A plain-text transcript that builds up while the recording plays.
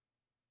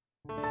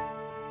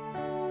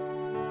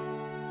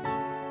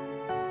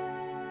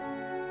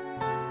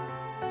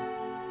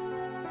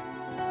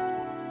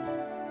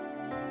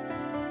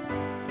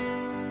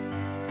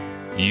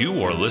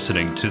You are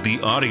listening to the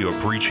audio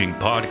preaching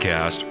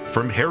podcast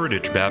from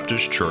Heritage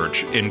Baptist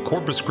Church in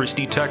Corpus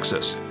Christi,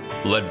 Texas,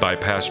 led by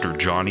Pastor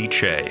Johnny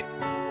Che.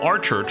 Our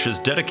church is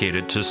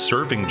dedicated to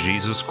serving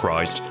Jesus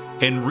Christ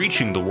and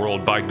reaching the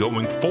world by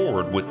going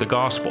forward with the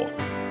gospel.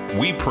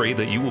 We pray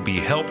that you will be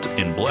helped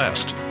and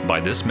blessed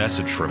by this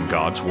message from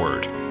God's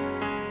Word.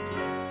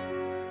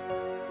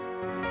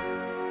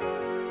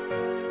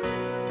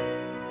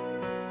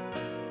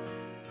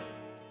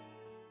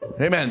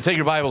 Amen. Take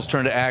your Bibles,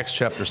 turn to Acts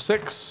chapter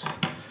 6.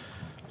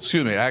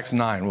 Acts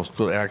 9. We'll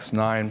go to Acts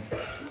 9.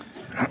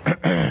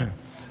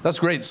 That's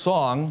a great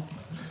song.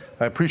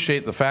 I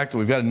appreciate the fact that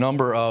we've got a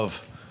number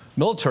of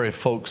military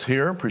folks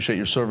here. Appreciate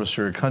your service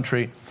to your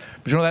country.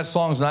 But you know, that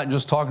song's not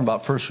just talking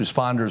about first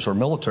responders or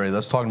military.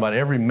 That's talking about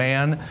every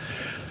man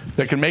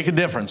that can make a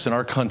difference in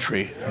our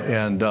country.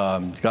 And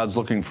God's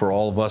looking for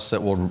all of us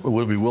that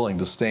will be willing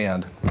to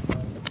stand.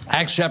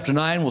 Acts chapter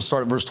 9, we'll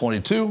start at verse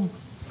 22.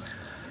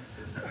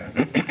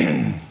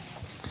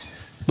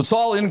 But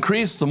Saul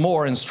increased the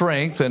more in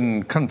strength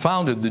and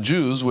confounded the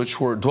Jews which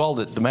were dwelt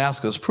at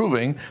Damascus,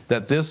 proving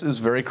that this is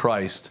very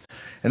Christ.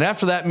 And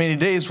after that many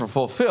days were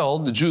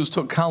fulfilled, the Jews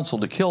took counsel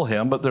to kill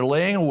him, but their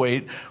laying in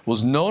wait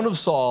was known of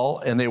Saul,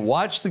 and they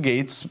watched the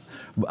gates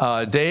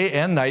day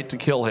and night to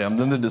kill him.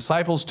 Then the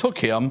disciples took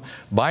him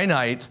by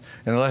night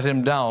and let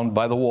him down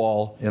by the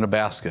wall in a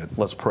basket.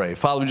 Let's pray.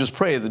 Father, we just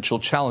pray that you'll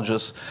challenge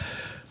us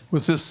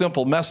with this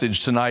simple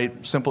message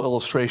tonight, simple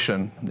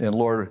illustration. And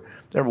Lord,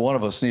 every one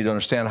of us need to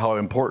understand how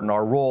important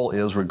our role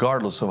is,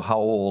 regardless of how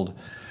old,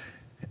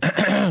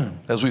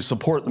 as we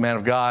support the man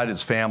of God,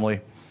 his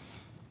family,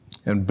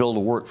 and build a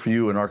work for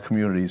you in our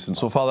communities. And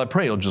so, Father, I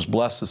pray you'll just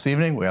bless this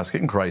evening. We ask it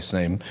in Christ's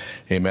name.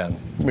 Amen.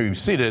 You may be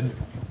seated.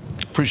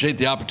 Appreciate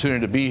the opportunity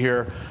to be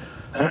here.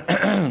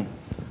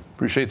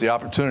 Appreciate the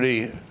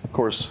opportunity. Of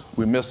course,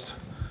 we missed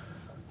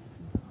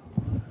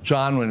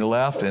John when he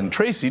left, and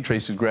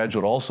Tracy's a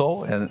graduate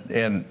also,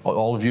 and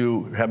all of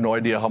you have no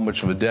idea how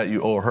much of a debt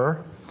you owe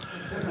her.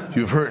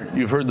 You've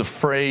heard the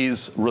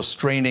phrase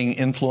restraining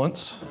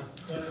influence.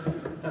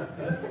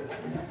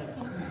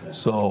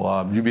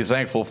 So you be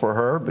thankful for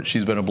her, but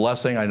she's been a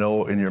blessing, I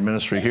know, in your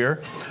ministry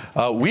here.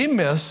 We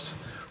missed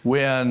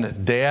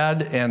when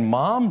Dad and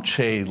Mom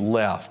Che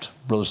left,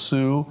 Brother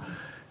Sue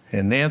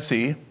and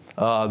Nancy.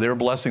 They were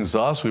blessings to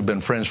us. We've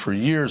been friends for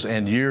years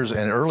and years,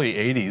 and early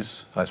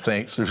 80s, I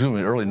think,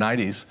 early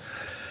 90s.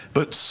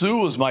 But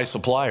Sue was my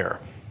supplier.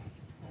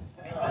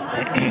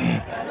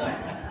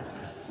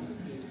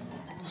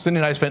 Cindy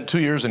and I spent 2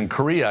 years in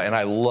Korea, and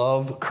I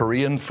love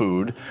Korean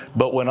food,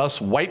 but when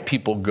us white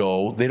people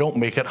go, they don't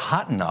make it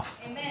hot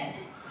enough. Amen.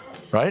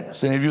 Right?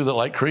 So any of you that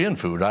like Korean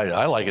food,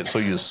 I like it so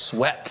you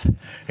sweat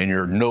and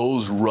your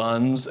nose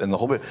runs and the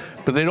whole bit.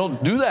 But they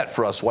don't do that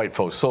for us white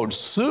folks. So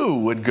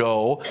Sue would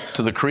go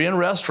to the Korean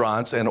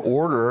restaurants and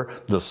order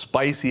the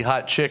spicy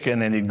hot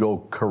chicken, and he'd go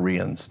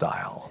Korean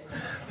style.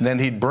 And then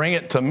he'd bring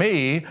it to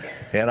me,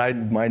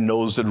 and my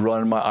nose would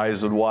run, my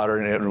eyes would water,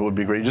 and it would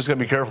be great. You just got to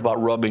be careful about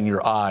rubbing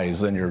your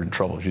eyes, then you're in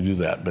trouble if you do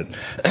that. But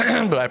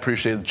but I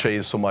appreciate the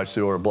Chays so much.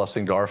 They were a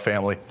blessing to our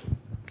family.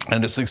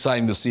 And it's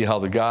exciting to see how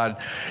the God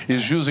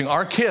is using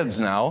our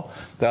kids now,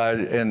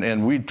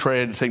 and we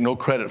try to take no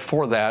credit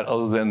for that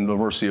other than the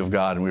mercy of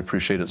God, and we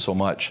appreciate it so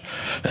much.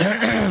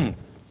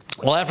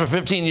 Well, after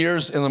 15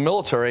 years in the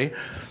military,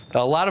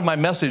 a lot of my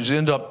message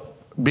ended up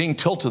being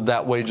tilted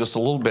that way just a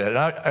little bit.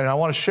 And I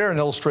want to share an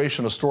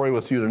illustration, a story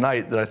with you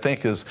tonight that I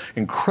think is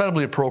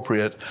incredibly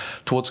appropriate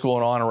to what's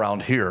going on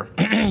around here.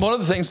 One of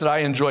the things that I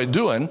enjoy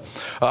doing,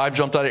 I've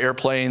jumped out of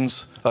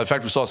airplanes. In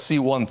fact, we saw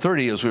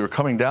C-130 as we were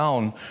coming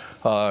down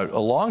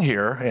along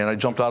here, and I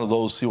jumped out of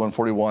those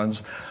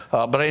C-141s.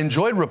 But I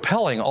enjoyed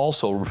rappelling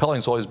also.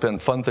 Rappelling's always been a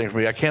fun thing for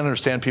me. I can't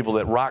understand people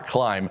that rock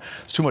climb.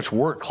 It's too much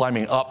work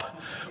climbing up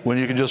when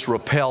you can just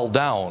rappel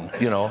down,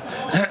 you know.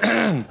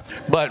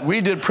 But we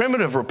did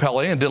primitive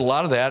rappelling and did a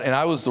lot of that, and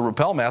I was the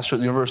rappel master at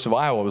the University of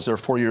Iowa. I was there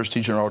 4 years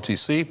teaching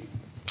ROTC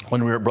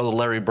when we were at Brother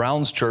Larry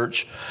Brown's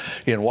church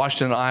in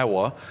Washington,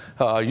 Iowa.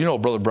 You know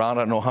Brother Brown.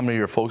 I don't know how many of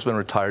your folks have been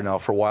retired now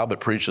for a while, but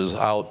preaches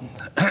out.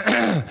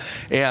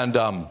 And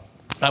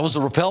I was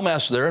a rappel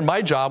master there, and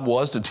my job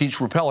was to teach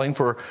rappelling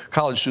for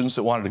college students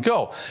that wanted to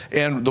go.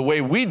 And the way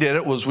we did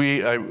it was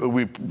we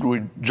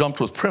jumped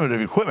with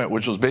primitive equipment,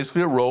 which was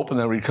basically a rope, and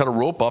then we'd cut a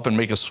rope up and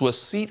make a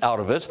Swiss seat out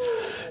of it.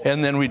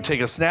 And then we'd take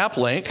a snap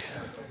link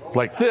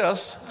like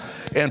this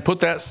and put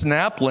that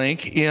snap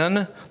link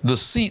in the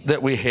seat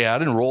that we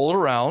had and roll it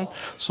around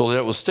so that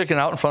it was sticking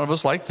out in front of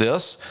us like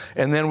this.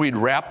 And then we'd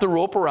wrap the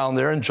rope around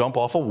there and jump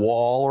off a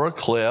wall or a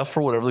cliff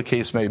or whatever the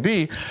case may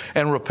be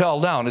and rappel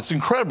down. It's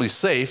incredibly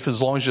safe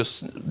as long as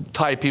you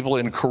tie people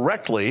in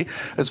correctly.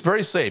 It's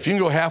very safe. You can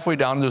go halfway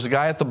down, and there's a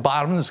guy at the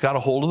bottom that's got a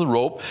hold of the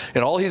rope,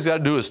 and all he's got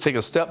to do is take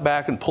a step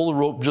back and pull the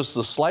rope just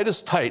the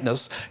slightest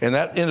tightness, and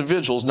that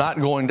individual's not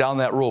going down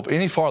that rope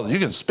any farther. You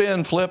can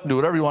spin, flip, do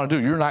whatever you want to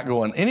do. You're not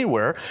going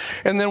anywhere.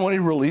 And then when he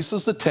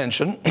releases the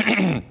tension,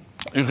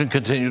 you can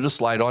continue to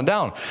slide on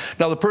down.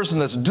 Now, the person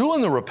that's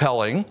doing the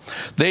rappelling,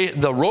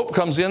 the rope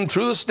comes in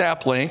through the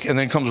snap link and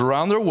then comes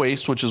around their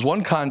waist, which is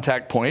one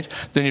contact point.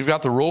 Then you've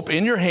got the rope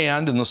in your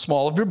hand in the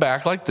small of your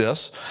back like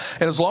this.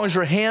 And as long as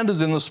your hand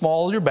is in the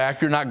small of your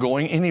back, you're not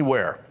going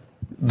anywhere.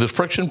 The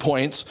friction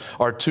points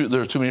there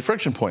are too many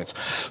friction points.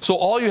 So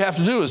all you have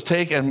to do is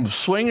take and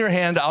swing your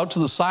hand out to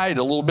the side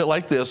a little bit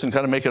like this and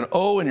kind of make an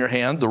O in your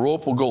hand. The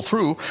rope will go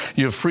through.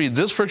 You've freed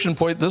this friction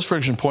point,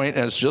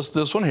 and it's just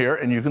this one here,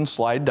 and you can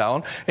slide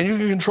down, and you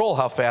can control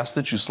how fast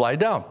that you slide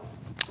down.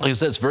 Like I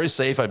said, it's very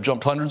safe. I've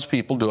jumped hundreds of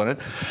people doing it.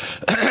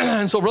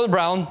 And so Brother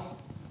Brown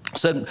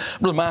said,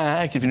 Brother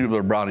Mike, if you knew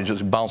Brother Brown, he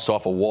just bounced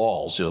off of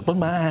walls. You know, Brother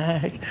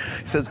Mike,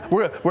 he says,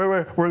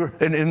 we're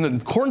in the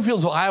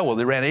cornfields of Iowa,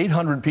 they ran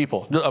 800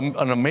 people,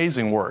 an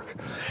amazing work.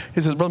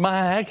 He says, Brother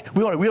Mike,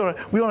 we want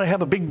to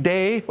have a big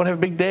day.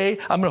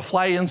 I'm going to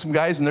fly in some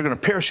guys, and they're going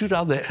to parachute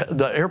out of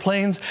the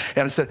airplanes.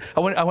 And I said,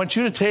 I want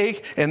you to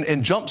take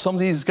and jump some of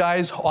these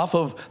guys off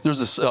of,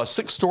 there's a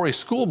 6-story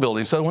school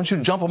building. So I want you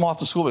to jump them off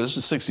the school building. This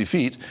is 60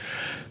 feet.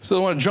 So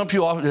they want to jump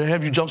you off,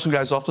 have you jump some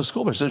guys off the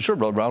school building. I said, sure,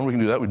 Brother Brown, we can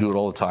do that. We do it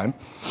all the time.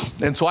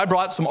 And so I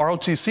brought some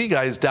ROTC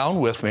guys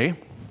down with me.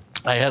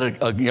 I had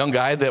a young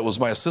guy that was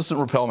my assistant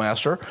rappel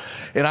master,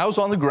 and I was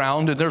on the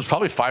ground, and there's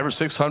probably 500 or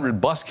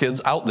 600 bus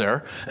kids out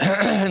there.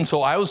 And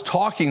so I was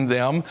talking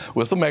them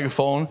with a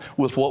megaphone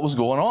with what was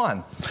going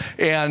on.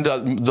 And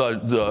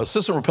the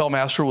assistant rappel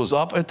master was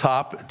up at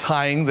top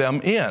tying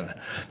them in.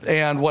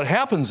 And what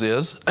happens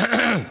is,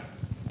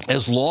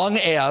 as long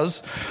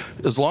as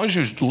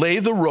you lay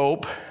the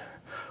rope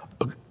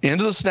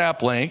into the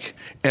snap link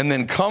and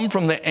then come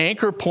from the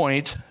anchor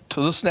point to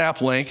the snap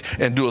link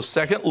and do a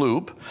second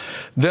loop,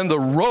 then the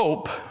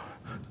rope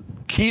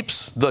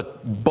keeps the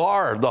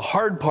bar, the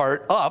hard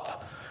part,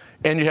 up,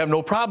 and you have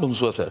no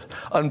problems with it.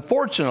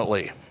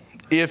 Unfortunately,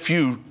 if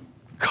you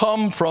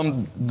come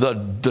from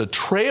the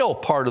trail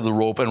part of the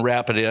rope and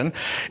wrap it in,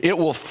 it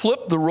will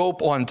flip the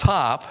rope on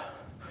top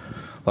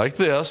like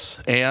this,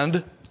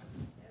 and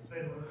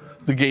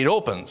the gate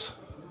opens.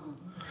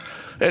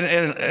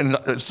 And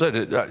I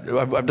said,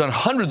 I've done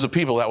hundreds of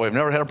people that way. I've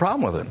never had a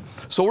problem with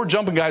it. So we're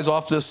jumping guys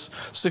off this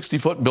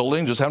 60-foot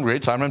building, just having a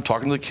great time. I'm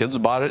talking to the kids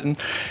about it.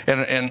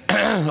 And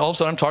all of a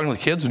sudden I'm talking to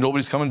the kids, and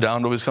nobody's coming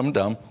down.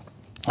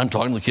 I'm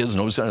talking to the kids, and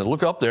nobody's coming down. I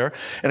look up there,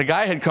 and a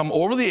guy had come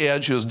over the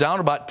edge. He was down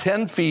about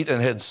 10 feet and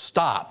had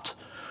stopped.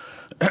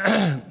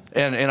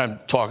 and I'm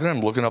talking, I'm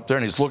looking up there,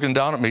 and he's looking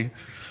down at me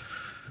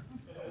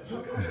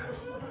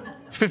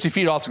 50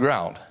 feet off the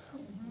ground.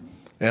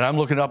 And I'm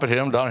looking up at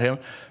him, down at him.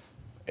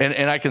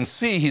 And I can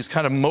see he's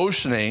kind of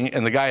motioning,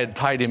 and the guy had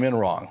tied him in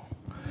wrong.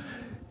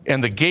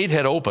 And the gate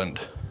had opened.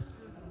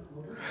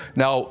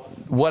 Now,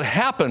 what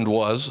happened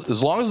was,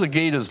 as long as the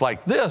gate is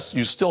like this,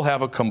 you still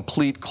have a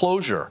complete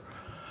closure.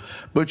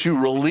 But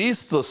you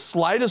release the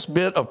slightest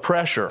bit of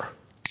pressure,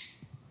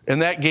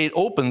 and that gate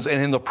opens,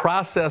 and in the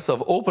process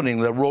of opening,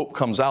 the rope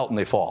comes out and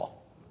they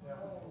fall.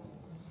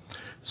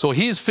 So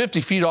he's 50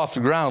 feet off the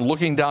ground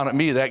looking down at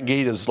me. That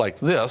gate is like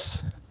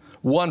this,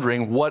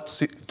 wondering what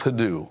to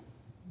do.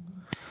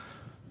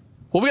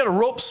 Well, we got a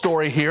rope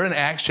story here in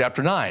Acts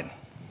chapter 9.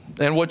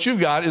 And what you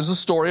got is the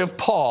story of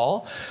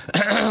Paul.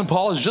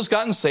 Paul has just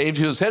gotten saved.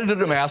 He was headed to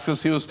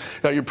Damascus.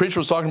 Your preacher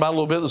was talking about it a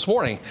little bit this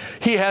morning.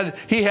 He had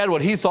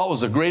what he thought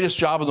was the greatest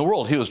job in the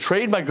world. He was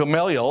trained by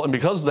Gamaliel, and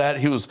because of that,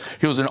 he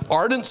was an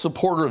ardent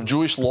supporter of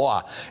Jewish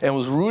law and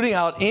was rooting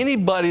out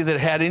anybody that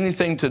had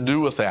anything to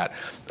do with that.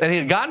 And he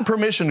had gotten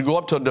permission to go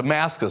up to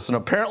Damascus, and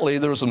apparently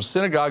there were some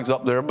synagogues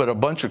up there, but a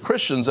bunch of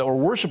Christians that were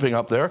worshiping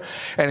up there,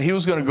 and he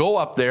was going to go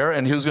up there,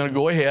 and he was going to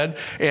go ahead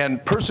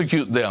and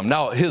persecute them.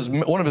 Now,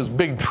 one of his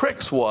big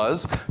tricks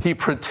was he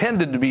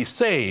pretended to be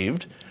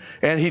saved,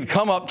 and he'd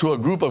come up to a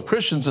group of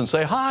Christians and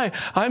say, "Hi,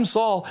 I'm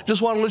Saul.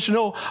 Just want to let you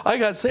know I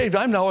got saved.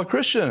 I'm now a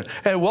Christian,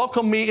 and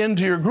welcome me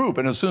into your group."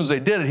 And as soon as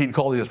they did it, he'd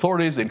call the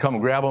authorities. They'd come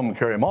and grab him and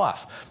carry him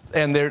off.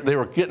 And they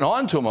were getting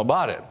on to him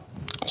about it.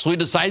 So he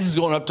decides he's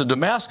going up to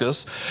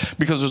Damascus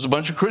because there's a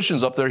bunch of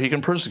Christians up there he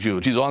can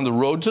persecute. He's on the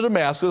road to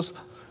Damascus.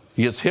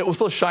 He gets hit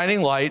with a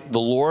shining light. The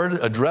Lord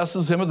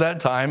addresses him at that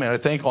time, and I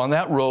think on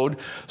that road,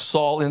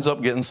 Saul ends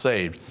up getting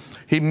saved.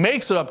 He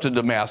makes it up to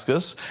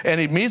Damascus,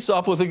 and he meets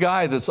up with a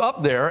guy that's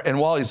up there, and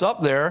while he's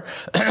up there,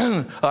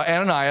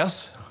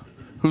 Ananias,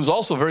 who's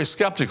also very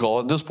skeptical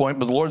at this point,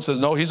 but the Lord says,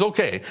 no, he's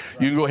okay.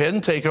 You can go ahead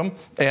and take him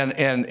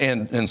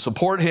and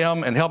support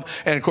him and help.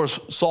 And of course,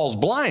 Saul's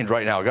blind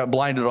right now, got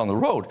blinded on the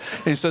road.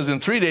 And he says in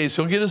 3 days,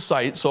 he'll get his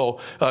sight, so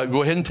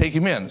go ahead and take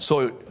him in.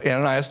 So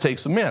Ananias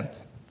takes him in.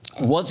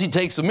 Once he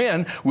takes them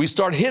in, we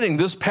start hitting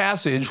this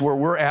passage where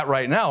we're at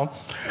right now,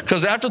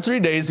 because after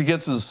 3 days, he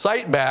gets his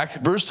sight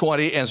back, verse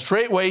 20, and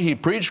straightway he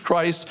preached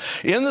Christ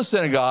in the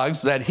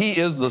synagogues that he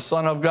is the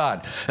Son of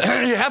God.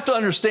 You have to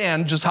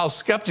understand just how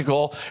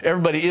skeptical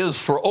everybody is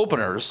for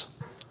openers,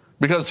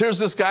 because here's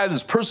this guy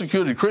that's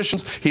persecuted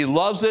Christians. He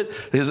loves it.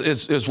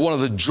 It's one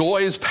of the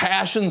joys,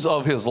 passions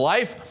of his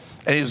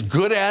life, and he's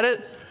good at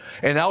it.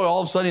 And now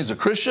all of a sudden he's a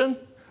Christian,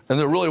 and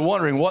they're really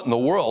wondering what in the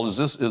world, is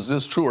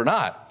this true or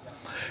not?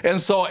 And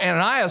so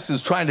Ananias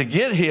is trying to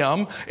get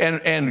him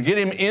and get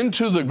him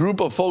into the group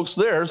of folks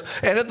there.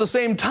 And at the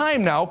same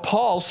time now,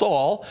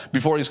 Saul,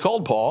 before he's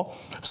called Paul,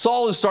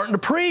 Saul is starting to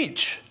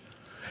preach.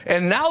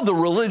 And now the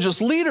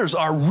religious leaders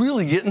are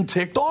really getting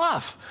ticked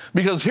off,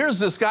 because here's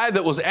this guy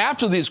that was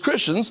after these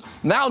Christians.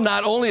 Now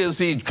not only is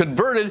he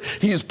converted,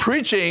 he's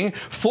preaching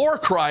for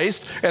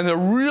Christ, and they're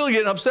really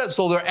getting upset,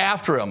 so they're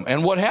after him.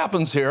 And what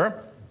happens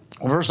here,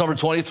 verse number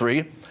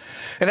 23,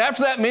 and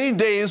after that many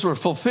days were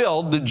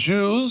fulfilled, the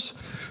Jews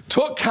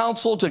took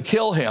counsel to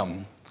kill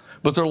him.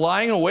 But their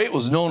lying in wait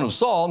was known of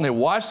Saul, and they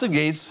watched the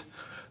gates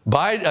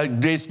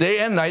day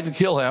and night to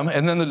kill him.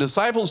 And then the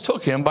disciples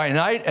took him by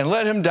night and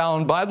let him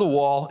down by the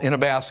wall in a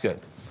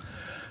basket.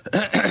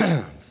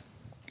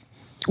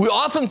 We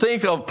often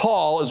think of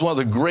Paul as one of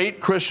the great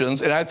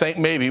Christians, and I think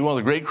maybe one of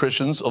the great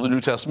Christians of the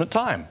New Testament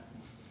time.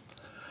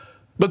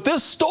 But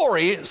this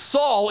story,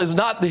 Saul is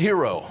not the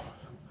hero.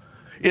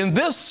 In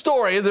this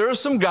story, there are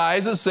some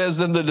guys that says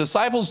that the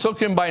disciples took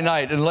him by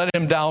night and let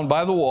him down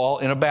by the wall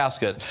in a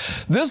basket.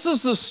 This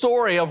is the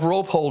story of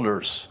rope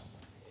holders.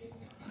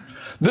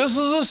 This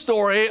is a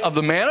story of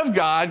the man of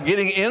God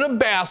getting in a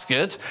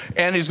basket,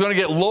 and he's going to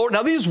get lowered.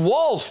 Now, these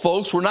walls,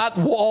 folks, were not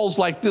walls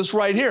like this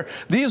right here.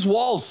 These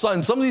walls,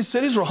 in some of these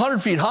cities, were 100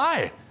 feet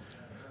high.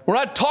 We're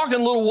not talking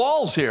little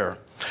walls here.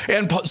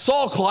 And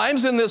Saul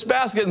climbs in this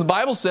basket, and the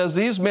Bible says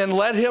these men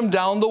let him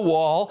down the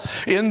wall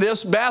in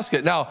this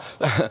basket. Now,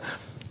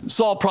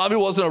 Saul probably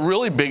wasn't a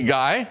really big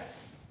guy.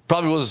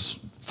 Probably was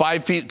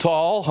 5 feet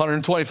tall,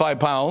 125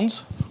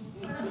 pounds.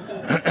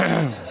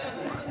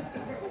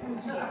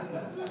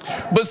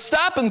 But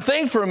stop and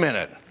think for a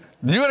minute.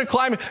 You're going to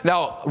climb.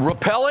 Now,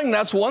 rappelling,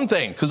 that's one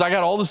thing, because I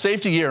got all the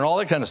safety gear and all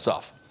that kind of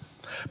stuff.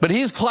 But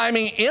he's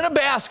climbing in a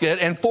basket,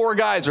 and 4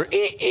 guys are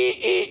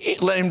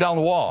letting him down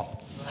the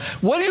wall.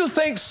 What do you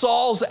think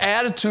Saul's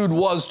attitude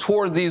was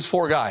toward these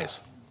 4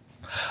 guys?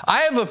 I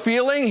have a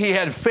feeling he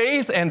had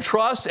faith and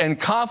trust and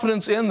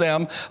confidence in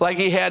them like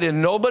he had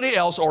in nobody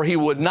else, or he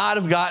would not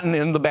have gotten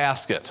in the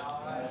basket.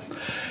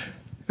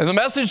 And the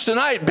message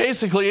tonight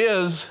basically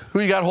is, who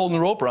you got holding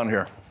the rope around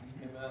here?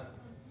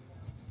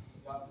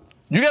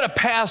 You got a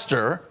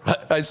pastor,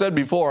 I said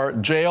before,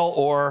 jail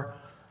or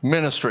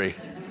ministry.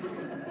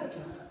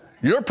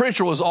 Your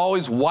preacher was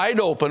always wide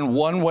open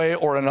one way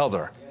or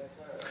another.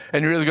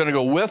 And you're either going to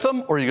go with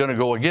them or you're going to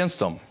go against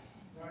them.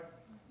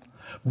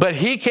 But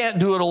he can't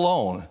do it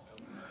alone.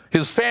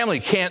 His family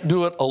can't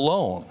do it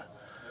alone.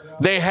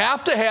 They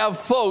have to have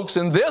folks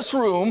in this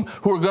room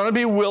who are going to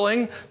be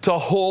willing to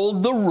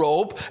hold the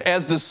rope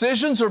as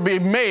decisions are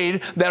being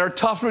made that are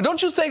tough.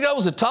 Don't you think that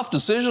was a tough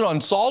decision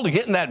on Saul to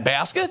get in that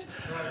basket?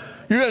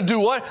 You're going to do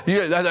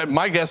what?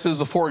 My guess is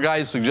the 4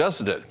 guys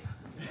suggested it.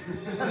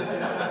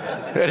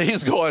 And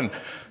he's going,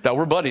 now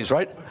we're buddies,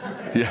 right?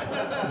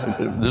 Yeah.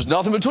 There's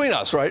nothing between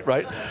us, right?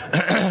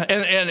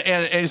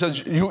 And he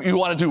says, you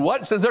want to do what?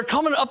 He says, they're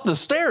coming up the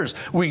stairs.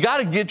 We got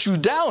to get you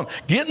down.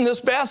 Get in this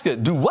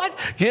basket. Do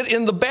what? Get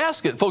in the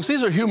basket. Folks,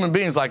 these are human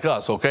beings like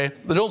us, okay?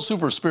 They don't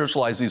super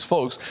spiritualize these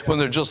folks when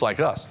they're just like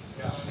us.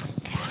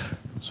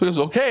 So he goes,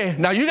 okay.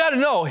 Now you got to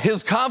know,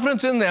 his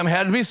confidence in them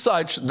had to be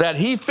such that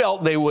he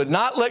felt they would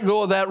not let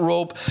go of that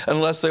rope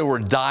unless they were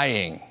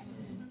dying.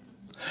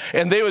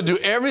 And they would do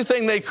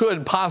everything they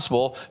could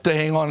possible to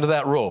hang on to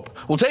that rope.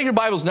 Well, take your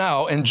Bibles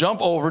now and jump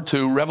over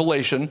to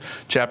Revelation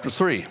chapter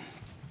 3.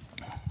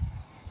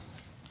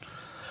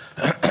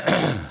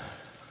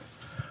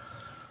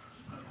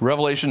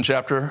 Revelation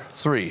chapter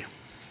 3.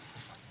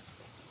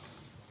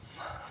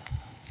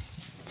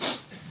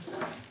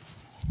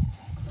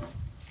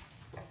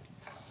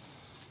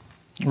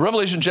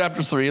 Revelation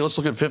chapter 3, let's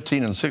look at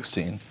 15 and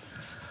 16.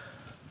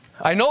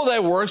 I know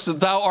thy works, that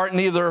thou art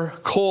neither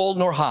cold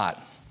nor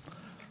hot.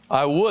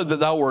 I would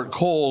that thou wert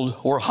cold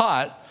or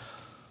hot.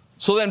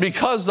 So then,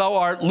 because thou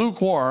art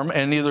lukewarm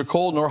and neither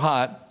cold nor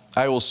hot,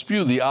 I will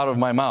spew thee out of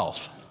my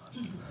mouth.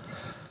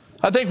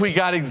 I think we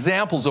got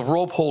examples of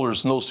rope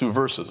holders in those 2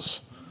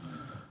 verses.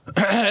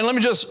 And let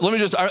me just,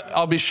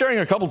 I'll be sharing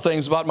a couple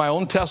things about my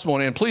own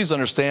testimony, and please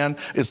understand,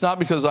 it's not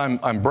because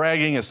I'm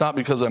bragging, it's not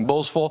because I'm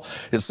boastful,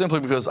 it's simply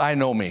because I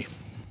know me.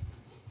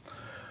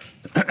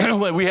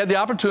 We had the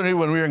opportunity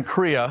when we were in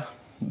Korea,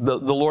 the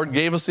Lord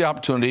gave us the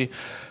opportunity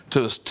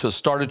to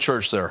start a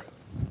church there.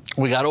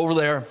 We got over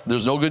there,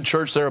 there's no good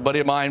church there. A buddy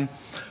of mine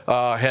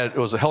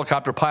was a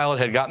helicopter pilot,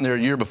 had gotten there a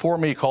year before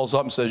me. He calls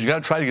up and says, you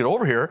got to try to get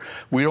over here.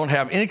 We don't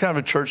have any kind of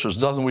a church, there's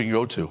nothing we can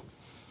go to.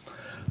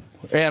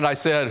 And I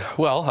said,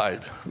 well, I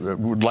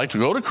would like to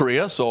go to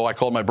Korea, so I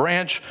called my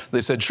branch.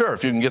 They said, sure,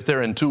 if you can get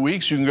there in 2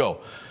 weeks, you can go.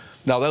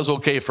 Now, that was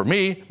okay for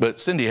me, but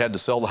Cindy had to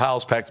sell the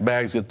house, pack the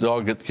bags, get the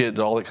dog, get the kid,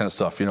 all that kind of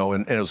stuff,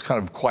 and it was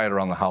kind of quiet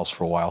around the house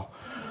for a while.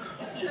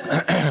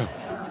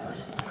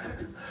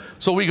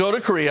 So we go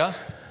to Korea.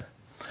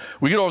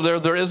 We get over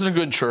there. There isn't a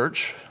good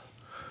church.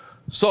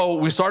 So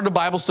we started a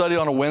Bible study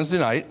on a Wednesday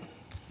night.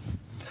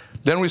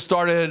 Then we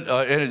started,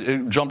 and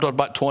it jumped up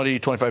about 20,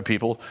 25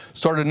 people.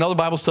 Started another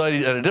Bible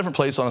study at a different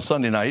place on a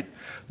Sunday night.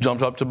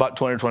 Jumped up to about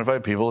 20 or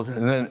 25 people.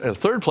 And then at a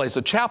third place,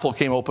 a chapel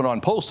came open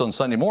on post on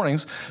Sunday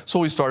mornings. So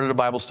we started a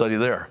Bible study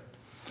there.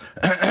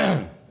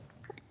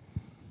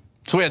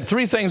 So we had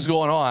three things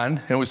going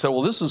on, and we said,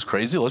 well, this is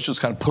crazy. Let's just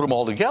kind of put them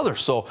all together.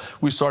 So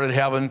we started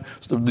having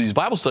these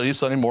Bible studies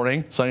Sunday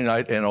morning, Sunday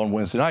night, and on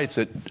Wednesday nights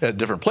at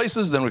different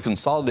places. Then we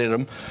consolidated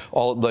them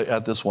all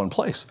at this one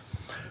place.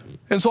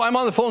 And so I'm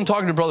on the phone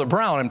talking to Brother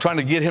Brown. I'm trying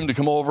to get him to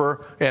come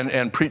over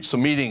and preach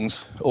some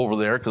meetings over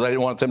there because I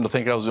didn't want them to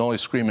think I was the only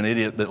screaming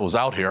idiot that was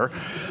out here.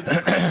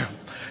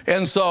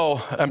 And so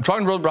I'm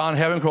talking to Brother Brown,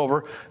 have him come over.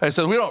 And I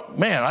said, I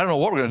don't know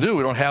what we're going to do.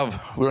 We don't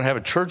have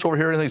a church over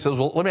here or anything. He says,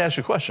 well, let me ask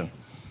you a question.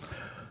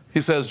 He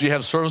says, do you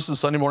have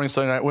services Sunday morning,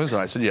 Sunday night, Wednesday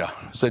night? I said, yeah.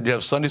 He said, do you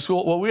have Sunday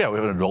school? Well, yeah, we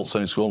have an adult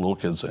Sunday school and little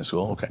kids Sunday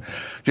school. Okay. Do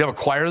you have a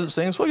choir that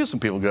sings? Well, I guess some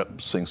people get up and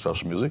sing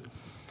special music.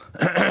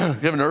 Do you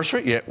have a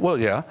nursery? Yeah. Well,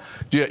 yeah.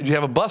 Do you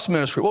have a bus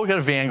ministry? Well, we got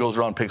a van goes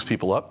around and picks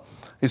people up.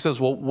 He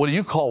says, well, what do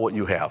you call what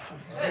you have?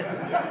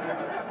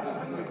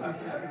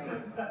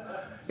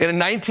 And in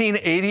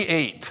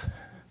 1988,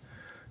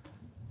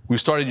 we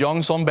started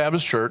Yongsan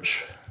Baptist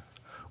Church,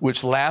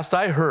 which last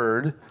I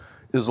heard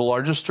is the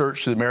largest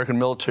church to the American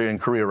military in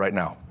Korea right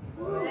now.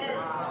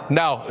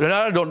 Now,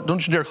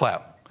 don't you dare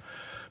clap.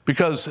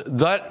 Because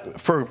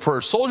that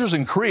for soldiers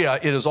in Korea,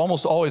 it is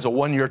almost always a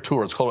one-year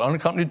tour. It's called an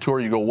unaccompanied tour.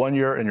 You go 1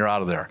 year and you're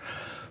out of there.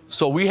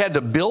 So we had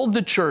to build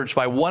the church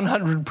by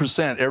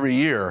 100% every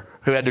year.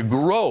 We had to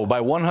grow by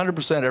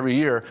 100% every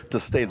year to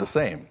stay the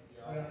same.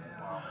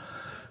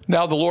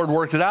 Now the Lord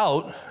worked it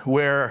out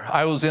where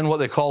I was in what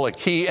they call a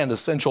key and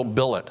essential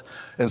billet.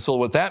 And so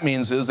what that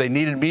means is they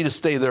needed me to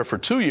stay there for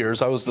 2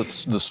 years. I was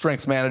the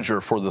strength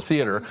manager for the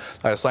theater.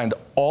 I assigned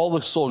all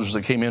the soldiers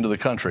that came into the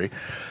country.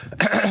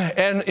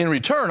 And in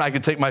return, I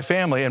could take my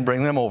family and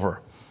bring them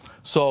over.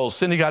 So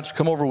Cindy got to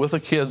come over with the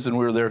kids, and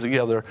we were there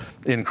together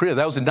in Korea.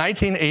 That was in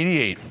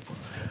 1988.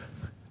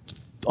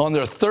 On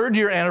their 3rd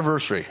year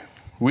anniversary,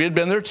 we had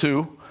been there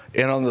too,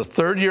 and on the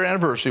 3rd year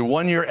anniversary,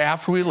 1 year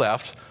after we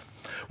left,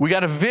 we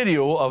got a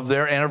video of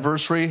their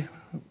anniversary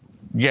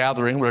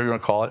gathering, whatever you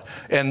want to call it,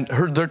 and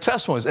heard their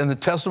testimonies. And the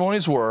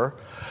testimonies were,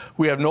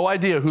 we have no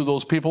idea who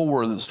those people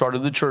were that started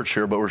the church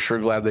here, but we're sure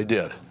glad they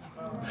did.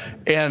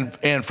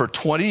 And for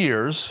 20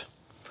 years,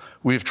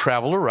 we've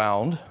traveled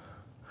around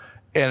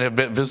and have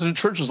visited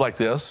churches like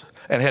this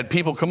and had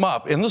people come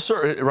up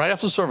right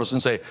after the service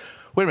and say,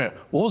 wait a minute,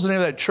 what was the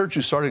name of that church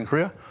you started in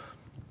Korea?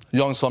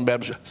 Yongsan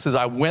Baptist. Says,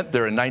 I went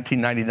there in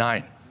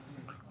 1999.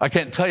 I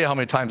can't tell you how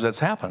many times that's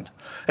happened.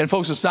 And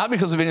folks, it's not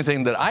because of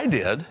anything that I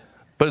did,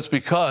 but it's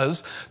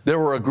because there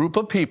were a group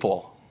of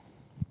people.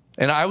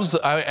 And I was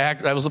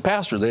a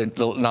pastor. They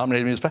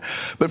nominated me as pastor.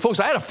 But folks,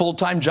 I had a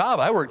full-time job.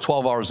 I worked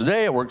 12 hours a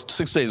day. I worked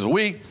 6 days a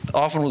week.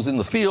 Often was in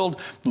the field.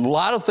 A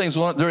lot of things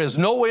going on. There is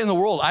no way in the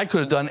world I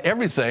could have done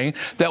everything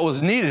that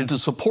was needed to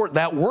support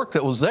that work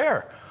that was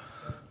there.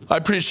 I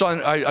preached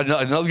on,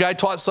 another guy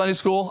taught Sunday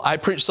school. I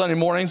preached Sunday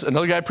mornings.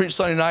 Another guy preached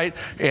Sunday night.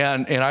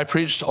 And I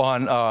preached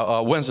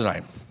on Wednesday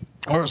night.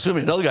 Or excuse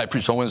me, another guy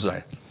preached on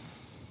Wednesday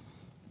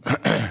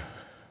night.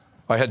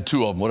 I had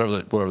 2 of them,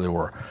 whatever they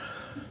were.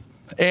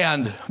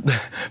 And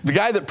the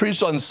guy that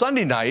preached on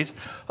Sunday night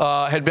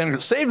had been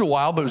saved a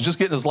while, but was just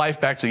getting his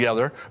life back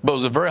together, but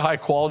was a very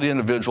high-quality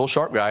individual,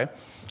 sharp guy.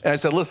 And I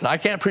said, listen, I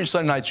can't preach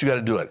Sunday nights. You got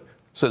to do it.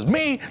 Says,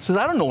 me? Says,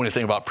 I don't know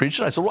anything about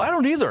preaching. I said, well, I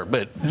don't either,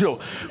 but we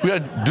got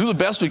to do the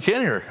best we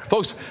can here.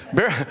 Folks,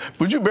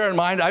 would you bear in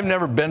mind, I've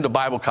never been to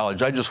Bible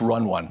college. I just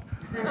run one.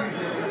 All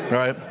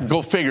right?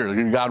 Go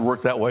figure. God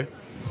worked that way.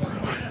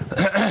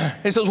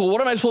 He says, well,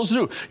 what am I supposed to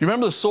do? You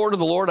remember the sword of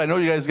the Lord? I know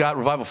you guys got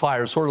Revival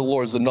Fire. Sword of the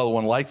Lord is another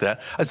one like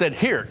that. I said,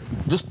 here,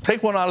 just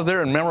take one out of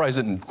there and memorize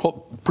it and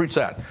preach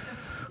that.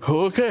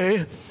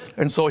 Okay.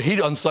 And so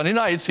on Sunday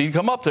nights, he'd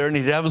come up there and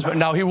he'd have his,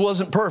 now he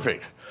wasn't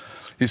perfect.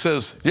 He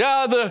says,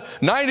 yeah, the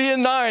 90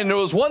 and 9, there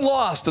was one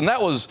lost, and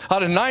that was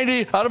out of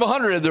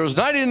 100, there was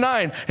 90 and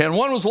 9, and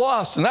one was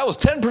lost, and that was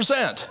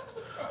 10%.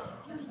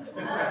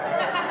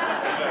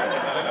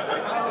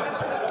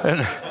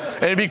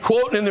 And he'd be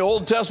quoting in the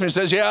Old Testament. He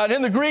says, yeah, and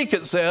in the Greek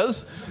it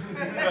says.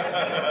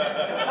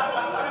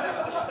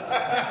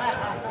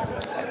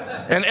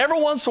 And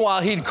every once in a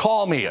while he'd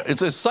call me.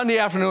 It's a Sunday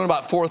afternoon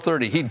about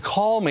 4:30. He'd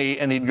call me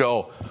and he'd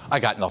go, I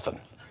got nothing.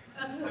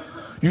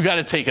 You got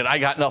to take it. I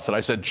got nothing. I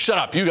said, shut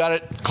up. You got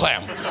it.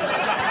 Clam.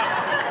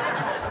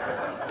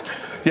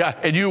 Yeah,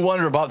 and you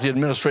wonder about the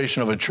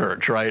administration of a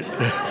church, right?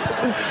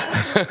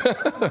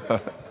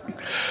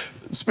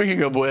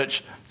 Speaking of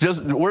which,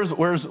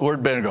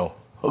 where'd Ben go?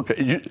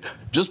 Okay,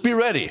 just be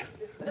ready.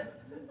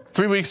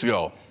 3 weeks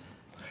ago,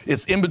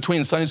 it's in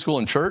between Sunday school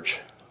and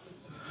church.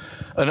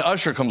 An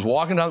usher comes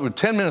walking down with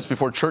 10 minutes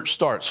before church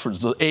starts for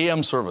the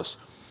AM service.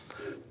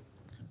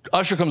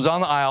 Usher comes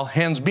down the aisle,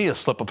 hands me a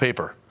slip of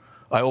paper.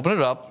 I open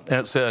it up, and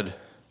it said,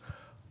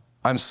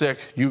 I'm sick,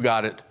 you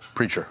got it,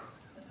 preacher.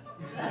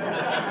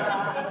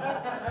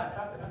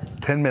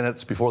 10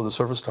 minutes before the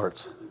service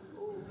starts.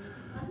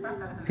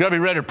 You got to be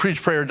ready to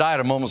preach, pray, or die at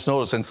a moment's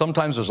notice, and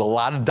sometimes there's a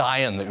lot of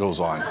dying that goes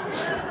on.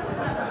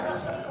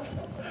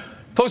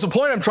 Folks, the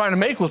point I'm trying to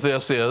make with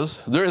this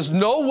is there is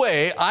no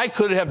way I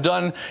could have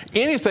done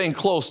anything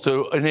close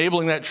to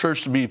enabling that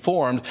church to be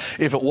formed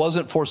if it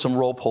wasn't for some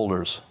rope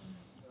holders.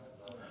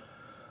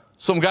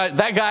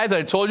 That guy that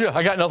I told you,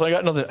 I got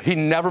nothing, he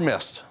never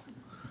missed.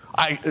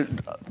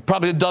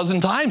 Probably a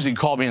dozen times he'd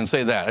call me and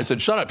say that. I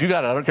said, shut up, you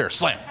got it, I don't care,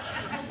 slam.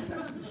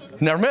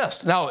 He never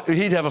missed. Now,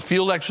 he'd have a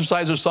field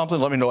exercise or something,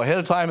 let me know ahead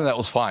of time, and that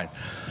was fine.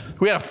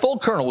 We had a full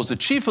colonel, was the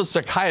chief of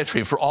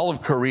psychiatry for all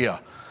of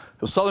Korea.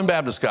 A Southern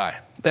Baptist guy.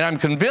 And I'm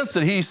convinced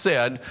that he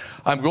said,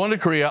 I'm going to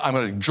Korea, I'm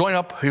going to join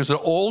up. He was an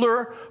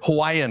older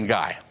Hawaiian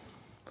guy,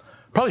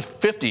 probably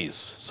 50s,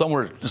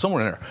 somewhere in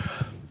there.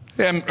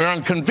 And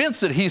I'm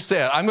convinced that he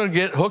said, I'm going to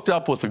get hooked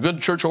up with a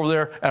good church over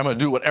there, and I'm going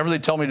to do whatever they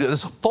tell me to do.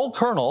 This is a full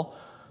colonel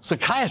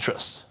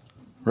psychiatrist,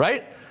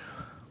 right?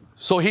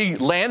 So he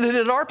landed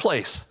at our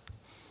place.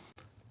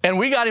 And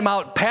we got him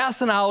out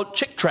passing out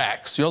Chick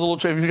tracts. You know the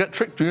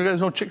little, do you guys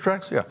know Chick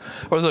tracts? Yeah.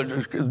 Or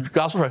the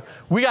gospel tract.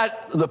 We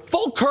got the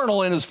full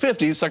colonel in his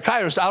 50s,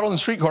 psychiatrist, out on the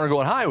street corner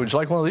going, hi, would you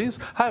like one of these?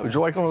 Hi, would you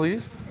like one of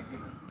these?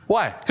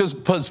 Why?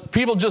 Because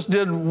people just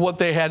did what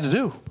they had to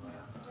do.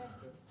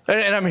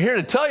 And I'm here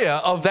to tell you,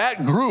 of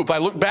that group, I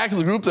look back at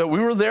the group that we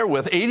were there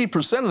with,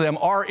 80% of them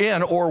are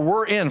in or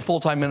were in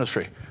full-time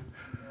ministry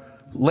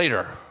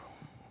later.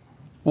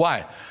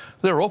 Why?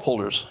 They're rope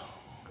holders.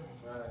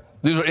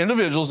 These are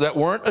individuals that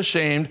weren't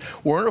ashamed,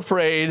 weren't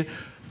afraid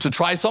to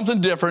try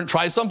something different,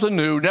 try something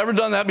new, never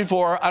done that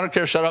before. I don't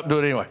care, shut up, do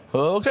it anyway.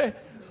 Okay.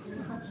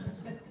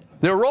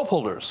 They're rope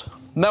holders.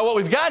 Now what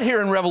we've got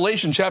here in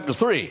Revelation chapter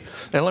 3,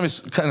 and let me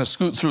kind of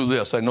scoot through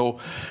this. I know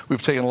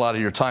we've taken a lot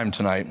of your time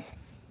tonight.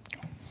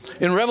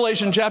 In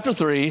Revelation chapter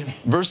 3,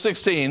 verse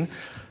 16,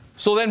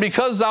 so then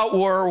because thou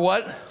were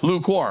what?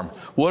 Lukewarm.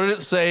 What did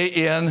it say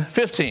in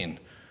 15?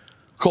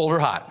 Cold or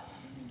hot.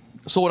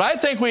 So what I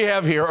think we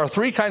have here are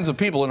three kinds of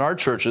people in our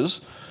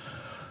churches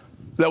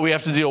that we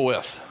have to deal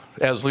with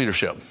as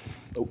leadership.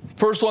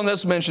 First one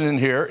that's mentioned in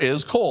here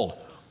is cold.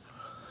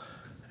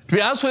 To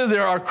be honest with you,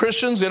 there are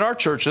Christians in our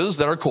churches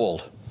that are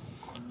cold.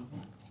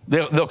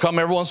 They'll come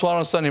every once in a while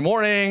on a Sunday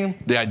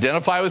morning. They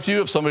identify with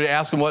you. If somebody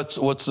asks them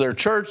what's their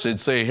church,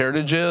 they'd say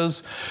Heritage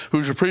is.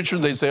 Who's your preacher?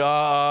 They'd say,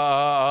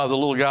 the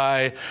little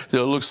guy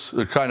that looks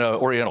kind of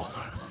Oriental.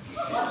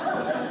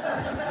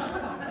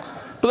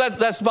 But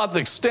that's about the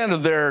extent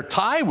of their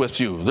tie with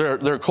you.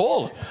 They're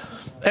cold.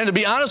 And to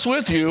be honest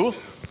with you,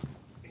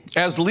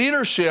 as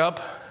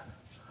leadership,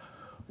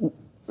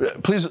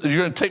 please, you're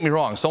going to take me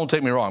wrong. Someone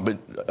take me wrong, but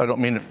I don't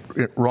mean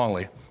it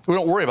wrongly. We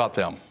don't worry about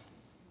them.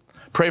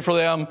 Pray for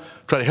them,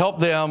 try to help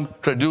them,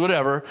 try to do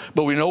whatever,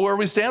 but we know where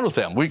we stand with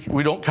them. We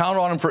don't count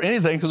on them for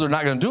anything because they're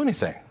not going to do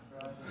anything.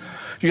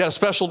 You got a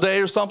special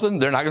day or something,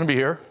 they're not going to be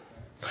here.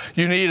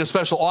 You need a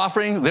special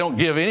offering, they don't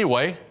give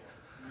anyway.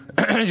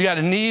 You got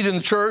a need in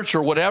the church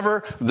or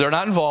whatever, they're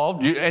not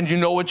involved, and you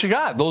know what you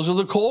got. Those are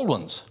the cold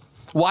ones.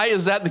 Why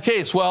is that the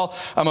case? Well,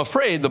 I'm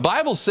afraid the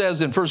Bible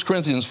says in 1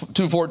 Corinthians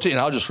 2:14,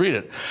 I'll just read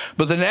it,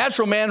 but the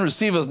natural man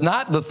receiveth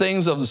not the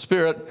things of the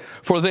Spirit,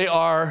 for they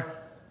are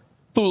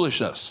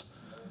foolishness.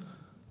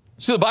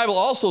 See, the Bible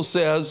also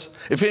says,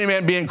 if any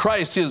man be in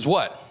Christ, he is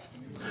what?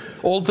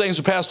 Old things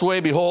are passed away,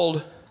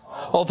 behold,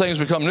 all things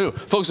become new.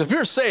 Folks, if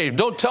you're saved,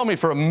 don't tell me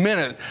for a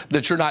minute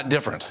that you're not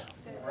different.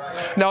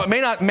 Now, it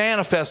may not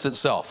manifest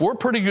itself. We're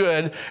pretty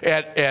good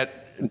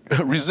at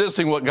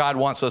resisting what God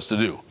wants us to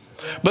do.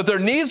 But there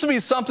needs to be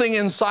something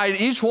inside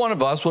each one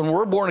of us when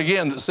we're born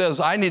again that says,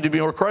 I need to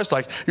be more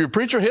Christ-like. Your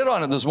preacher hit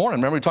on it this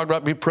morning. Remember we talked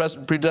about being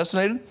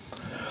predestinated?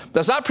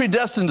 That's not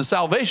predestined to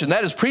salvation.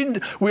 That is,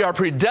 we are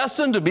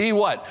predestined to be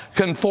what?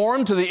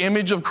 Conformed to the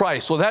image of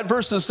Christ. What that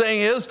verse is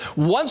saying is,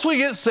 once we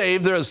get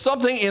saved, there is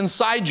something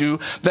inside you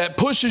that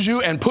pushes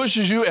you and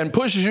pushes you and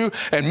pushes you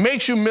and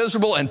makes you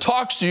miserable and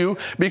talks to you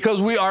because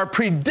we are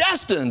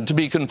predestined to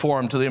be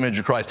conformed to the image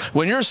of Christ.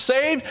 When you're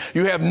saved,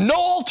 you have no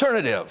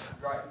alternative.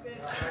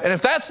 And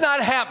if that's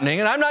not happening,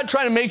 and I'm not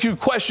trying to make you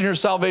question your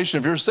salvation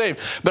if you're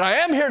saved, but I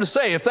am here to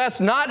say if that's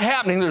not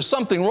happening, there's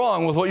something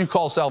wrong with what you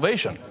call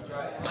salvation.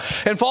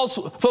 And folks,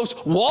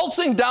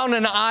 waltzing down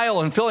an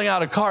aisle and filling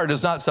out a card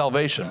is not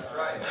salvation.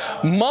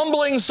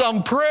 Mumbling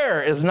some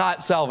prayer is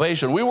not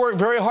salvation. We work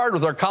very hard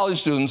with our college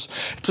students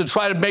to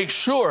try to make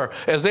sure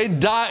as they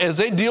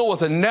deal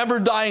with a never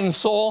dying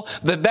soul,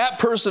 that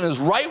person is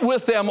right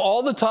with them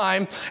all the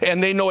time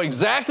and they know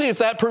exactly if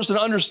that person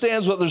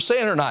understands what they're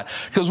saying or not.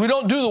 Because we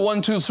don't do the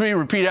 1, 2, 3,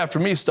 repeat after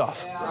me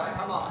stuff.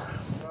 I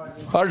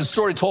heard a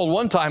story told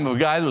one time of a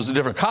guy that was at a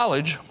different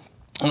college,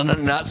 and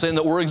I'm not saying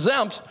that we're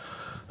exempt,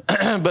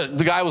 but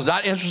the guy was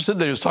not interested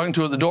that he was talking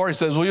to at the door. He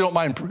says, well, you don't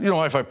mind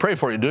if I pray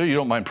for you, do you? You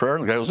don't mind prayer?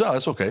 And the guy goes, no,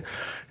 that's okay.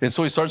 And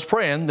so he starts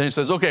praying. Then he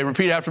says, okay,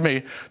 repeat after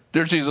me.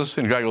 Dear Jesus.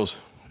 And the guy goes,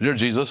 dear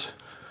Jesus,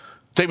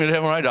 take me to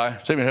heaven when I die.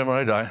 Take me to heaven when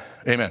I die.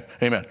 Amen.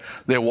 Amen.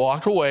 They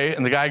walked away,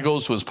 and the guy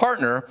goes to his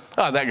partner.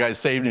 That guy's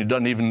saved, and he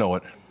doesn't even know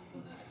it.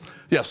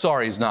 Yeah,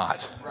 sorry, he's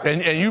not.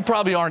 And you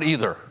probably aren't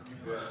either.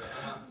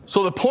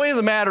 So the point of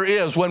the matter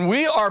is, when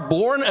we are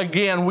born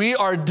again, we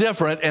are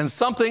different, and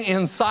something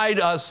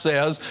inside us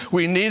says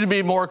we need to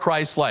be more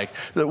Christ-like.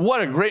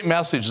 What a great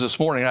message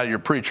this morning out of your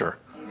preacher.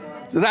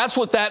 That's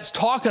what that's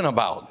talking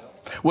about.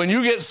 When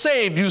you get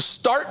saved, you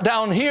start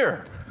down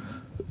here.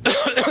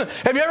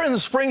 Have you ever in the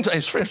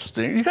springtime,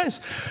 you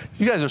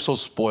guys are so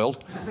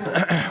spoiled.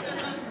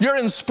 You're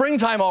in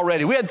springtime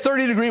already. We had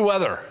 30-degree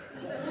weather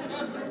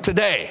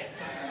today.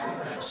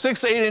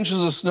 6 to 8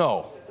 inches of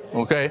snow,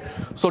 okay?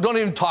 So don't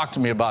even talk to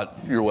me about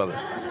your weather.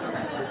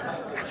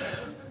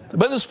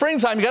 But in the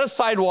springtime, you got a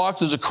sidewalk,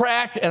 there's a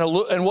crack, and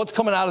what's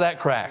coming out of that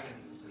crack?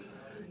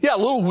 Yeah, a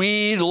little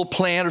weed, a little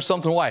plant or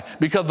something. Why?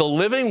 Because the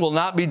living will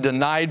not be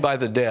denied by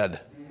the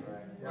dead.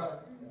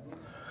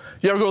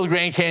 You ever go to the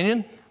Grand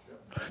Canyon?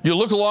 You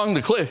look along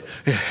the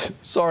cliff.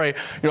 Sorry,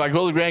 I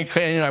go to the Grand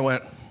Canyon, I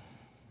went,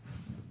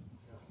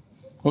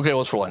 okay,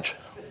 what's for lunch?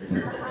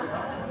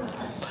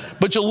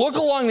 But you look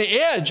along the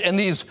edge, and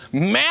these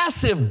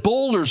massive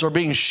boulders are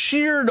being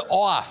sheared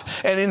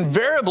off. And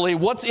invariably,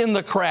 what's in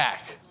the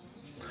crack?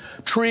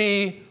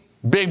 Tree,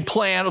 big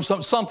plant of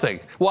something.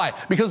 Why?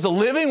 Because the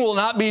living will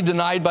not be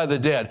denied by the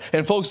dead.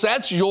 And folks,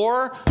 that's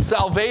your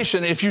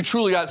salvation if you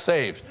truly got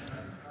saved.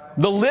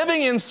 The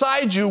living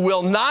inside you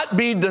will not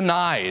be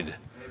denied.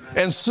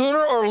 And sooner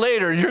or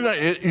later, you're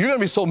going to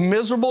be so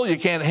miserable you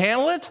can't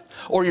handle it,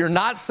 or you're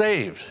not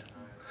saved.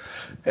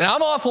 And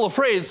I'm awful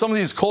afraid some of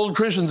these cold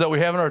Christians that we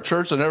have in our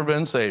church have never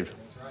been saved.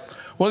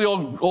 One of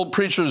the old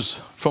preachers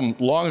from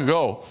long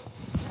ago,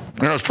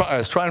 and I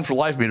was trying for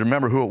life of me to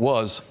remember who it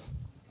was.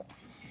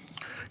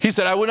 He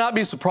said, I would not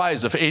be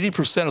surprised if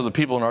 80% of the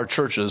people in our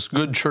churches,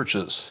 good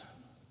churches,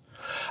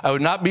 I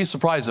would not be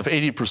surprised if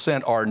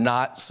 80% are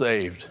not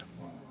saved.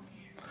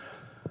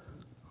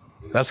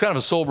 That's kind of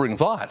a sobering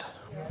thought.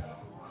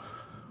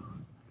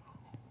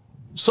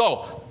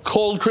 So,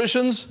 cold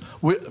Christians,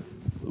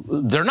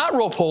 they're not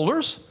rope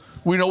holders.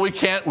 We know we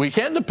can't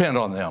depend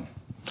on them.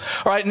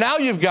 All right, now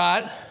you've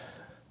got,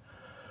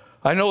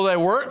 I know that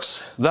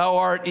works. Thou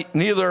art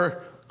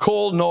neither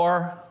cold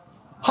nor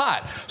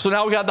hot. So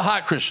now we got the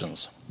hot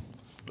Christians.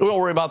 We don't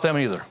worry about them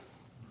either.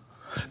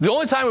 The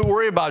only time we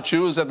worry about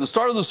you is at the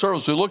start of the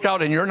service. We look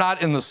out and you're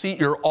not in the seat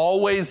you're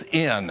always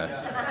in.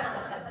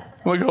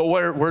 We go,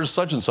 where's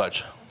such and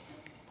such?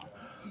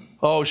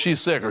 Oh, she's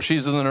sick, or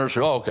she's in the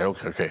nursery. Oh,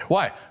 okay.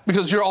 Why?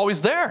 Because you're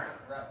always there.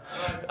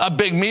 A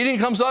big meeting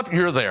comes up,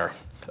 you're there.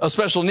 A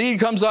special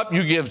need comes up,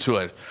 you give to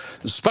it.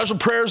 Special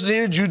prayers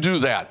needed, you do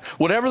that.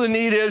 Whatever the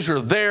need is,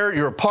 you're there,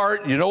 you're a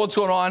part, you know what's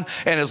going on.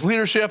 And as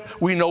leadership,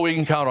 we know we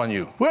can count on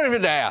you. We don't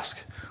even have to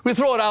ask. We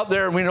throw it out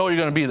there and we know you're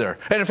going to be there.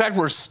 And in fact,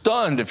 we're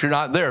stunned if you're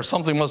not there.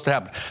 Something must have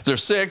happened. They're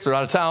sick, they're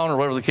out of town, or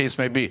whatever the case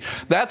may be.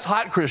 That's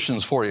hot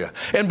Christians for you.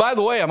 And by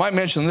the way, I might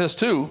mention this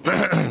too.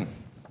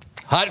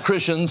 Hot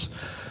Christians,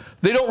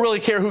 they don't really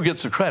care who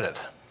gets the credit.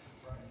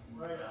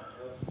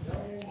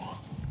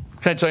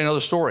 Can I tell you another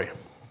story?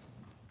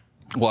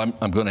 Well,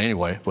 I'm going to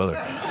anyway. Whether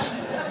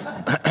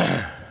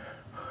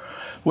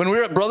when we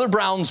were at Brother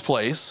Brown's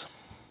place,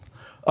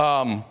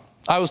 I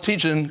was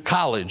teaching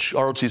college,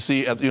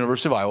 ROTC, at the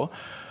University of Iowa.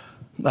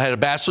 I had a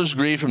bachelor's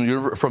degree from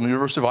the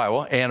University of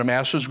Iowa and a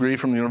master's degree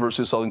from the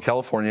University of Southern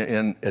California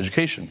in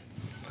education.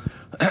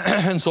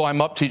 And so I'm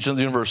up teaching at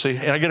the university,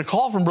 and I get a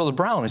call from Brother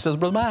Brown. He says,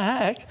 Brother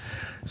Mike,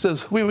 he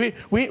says, I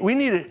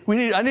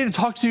need to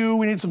talk to you.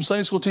 We need some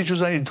Sunday school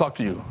teachers. I need to talk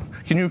to you.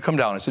 Can you come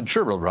down? I said,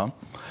 sure, Brother Brown.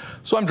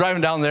 So I'm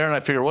driving down there, and I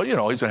figure, well, he's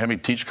going to have me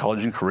teach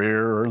college and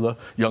career or the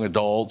young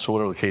adults or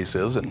whatever the case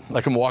is. And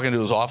I come walk into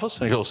his office,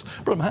 and he goes,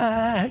 Brother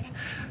Mike,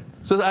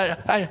 says,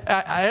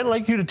 I'd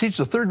like you to teach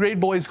the 3rd grade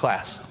boys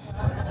class.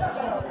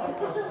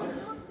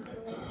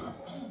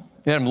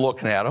 And I'm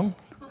looking at him.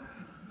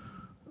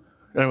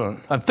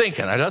 And I'm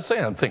thinking, I'm not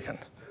saying I'm thinking,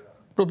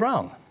 Brother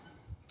Brown,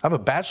 I have a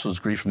bachelor's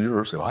degree from the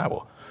University of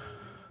Iowa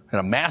and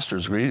a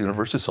master's degree at the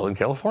University of Southern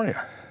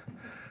California.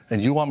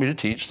 And you want me to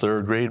teach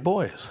 3rd grade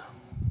boys?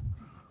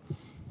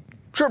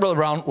 Sure, Brother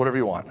Brown, whatever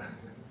you want.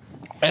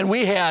 And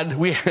we had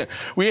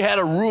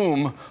a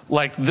room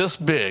like this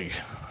big.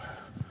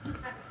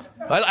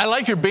 I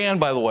like your band,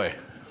 by the way.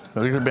 I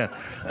like your band.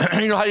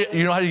 You know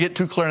how you get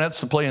 2 clarinets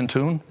to play in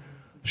tune?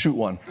 Shoot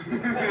one.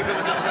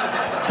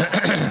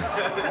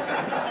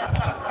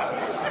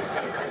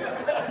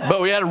 But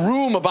we had a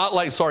room about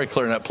like, sorry,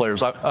 clarinet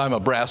players, I'm a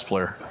brass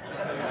player.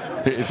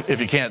 If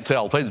you can't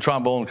tell, played the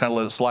trombone, kind of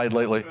let it slide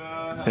lately.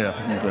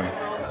 Yeah.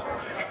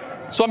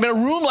 So I'm in a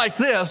room like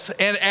this,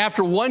 and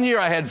after 1 year,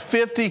 I had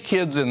 50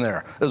 kids in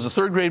there. It was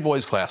a 3rd grade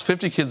boys class,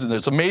 50 kids in there.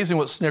 It's amazing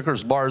what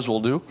Snickers bars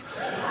will do.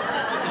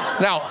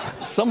 Now,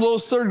 some of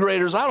those 3rd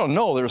graders, I don't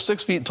know, they were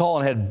 6 feet tall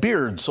and had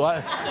beards, so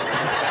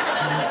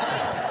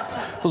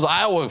those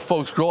Iowa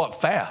folks grow up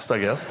fast, I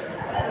guess.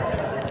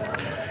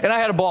 And I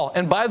had a ball.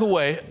 And by the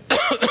way,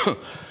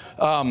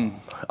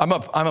 I'm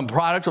a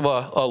product of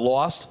a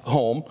lost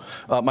home.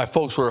 My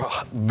folks were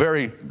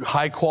very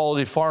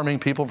high-quality farming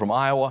people from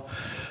Iowa,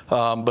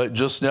 but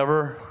just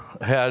never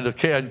had a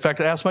kid. In fact,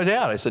 I asked my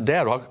dad. I said,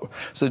 Dad,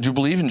 do you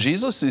believe in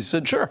Jesus? He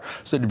said, sure.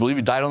 I said, do you believe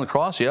he died on the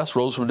cross? Yes.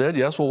 Rose from the dead?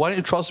 Yes. Well, why don't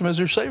you trust him as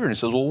your Savior? And he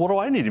says, well, what do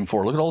I need him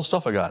for? Look at all the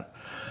stuff I got.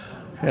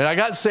 And I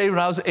got saved when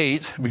I was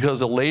 8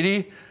 because a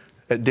lady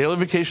at Daily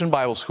Vacation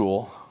Bible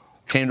School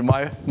came to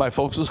my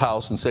folks'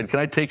 house and said, can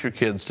I take your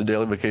kids to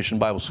Daily Vacation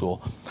Bible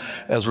School?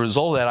 As a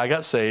result of that, I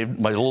got saved.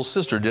 My little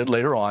sister did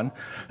later on.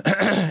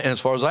 And as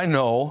far as I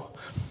know,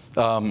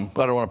 I don't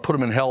want to put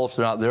them in hell if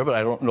they're not there, but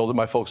I don't know that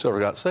my folks ever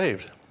got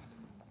saved.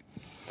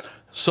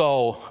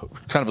 So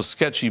kind of a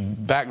sketchy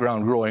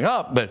background growing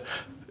up, but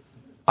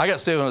I got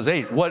saved when I was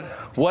 8.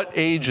 What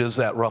age is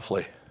that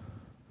roughly?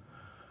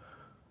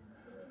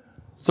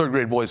 3rd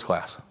grade boys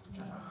class.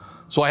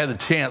 So I had the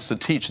chance to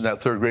teach in that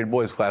 3rd grade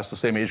boys class, the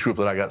same age group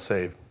that I got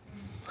saved.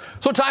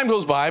 So time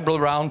goes by, Brother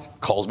Brown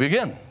calls me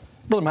again.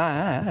 Brother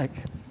Mike.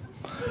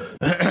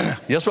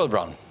 Yes, Brother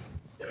Brown.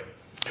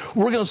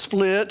 We're going to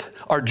split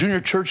our junior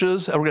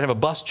churches, and we're going to have a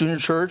bus junior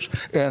church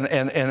and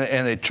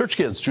a church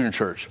kids junior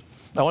church.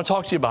 I want to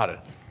talk to you about it.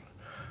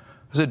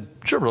 I said,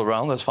 sure, Brother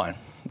Brown, that's fine.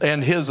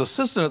 And his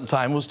assistant at the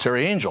time was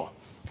Terry Angel.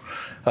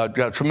 Got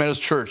a tremendous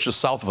church just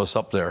south of us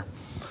up there.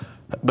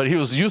 But he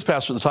was the youth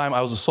pastor at the time.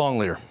 I was a song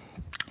leader.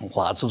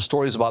 Lots of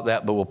stories about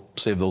that, but we'll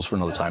save those for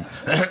another time.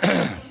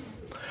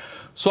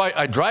 So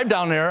I drive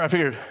down there. I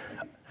figured,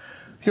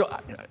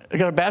 I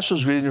got a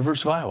bachelor's degree at the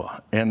University of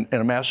Iowa and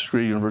a master's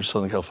degree at the University of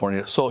Southern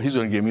California. So he's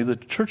going to give me the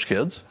church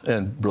kids,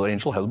 and Brother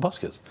Angel has the bus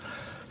kids.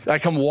 I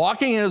come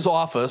walking in his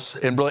office,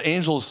 and Brother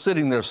Angel is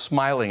sitting there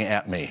smiling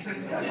at me.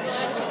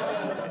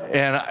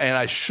 And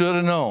I should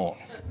have known.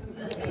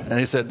 And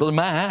he said, Brother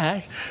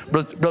Mike,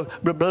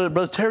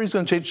 Brother Terry's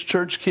going to take the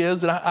church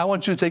kids, and I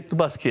want you to take the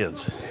bus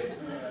kids.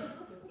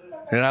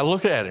 And I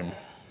look at him,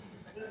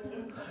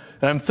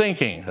 and I'm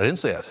thinking, I didn't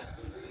say it.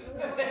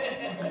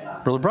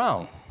 Brother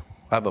Brown,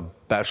 I have a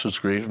bachelor's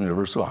degree from the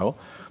University of Iowa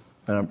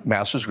and a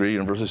master's degree at the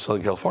University of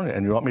Southern California,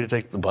 and you want me to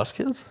take the bus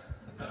kids?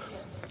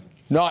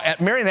 No,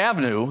 at Marion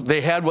Avenue,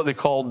 they had what they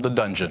called the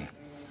dungeon.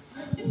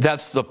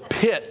 That's the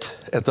pit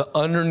at the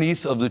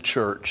underneath of the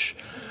church.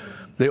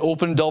 They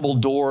open double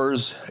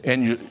doors,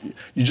 and you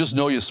just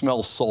know you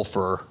smell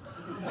sulfur.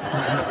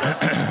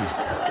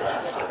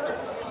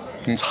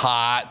 It's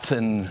hot,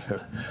 and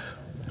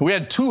we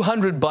had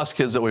 200 bus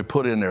kids that we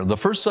put in there. The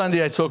first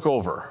Sunday I took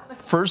over,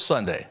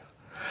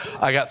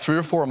 I got 3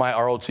 or 4 of my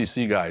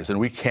ROTC guys, and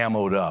we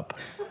camoed up.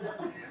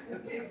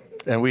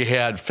 And we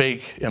had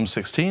fake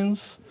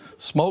M16s,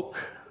 smoke,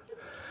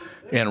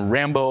 and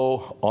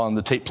Rambo on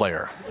the tape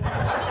player.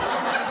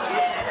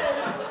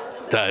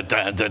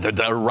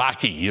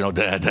 Rocky,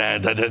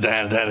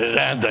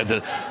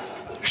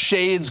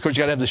 shades, of course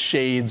you gotta have the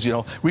shades,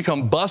 We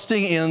come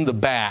busting in the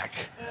back,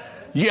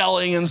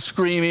 yelling and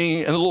screaming,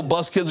 and the little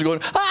bus kids are going,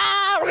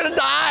 we're gonna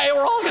die,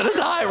 we're all gonna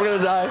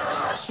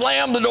die.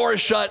 Slam the door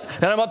shut,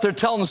 and I'm up there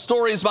telling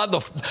stories about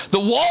the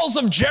walls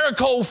of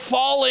Jericho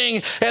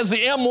falling as the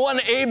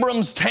M1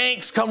 Abrams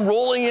tanks come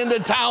rolling into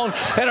town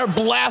and are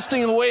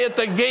blasting away at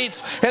the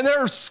gates, and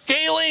they're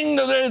scaling,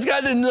 they've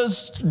got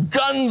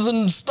guns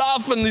and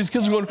stuff, and these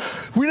kids are going,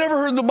 we never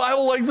heard the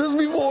Bible like this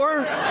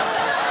before.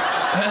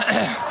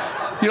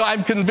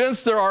 I'm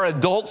convinced there are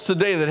adults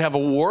today that have a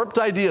warped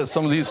idea of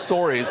some of these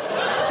stories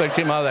that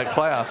came out of that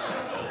class.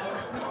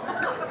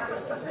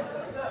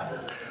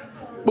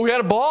 But we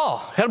had a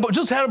ball.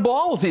 Just had a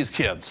ball with these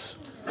kids.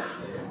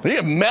 You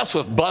can mess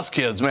with bus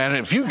kids, man.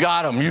 If you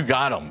got them, you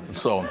got them.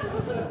 So,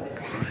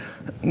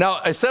 now,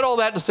 I said all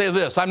that to say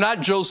this. I'm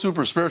not Joe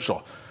Super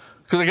Spiritual.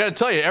 Because I got to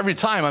tell you, every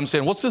time I'm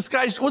saying, what's this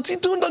guy, what's he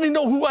doing? Doesn't he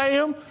know who I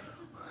am?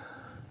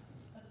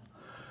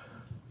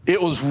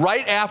 It was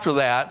right after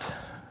that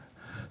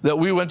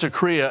we went to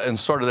Korea and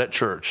started that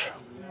church.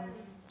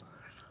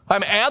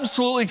 I'm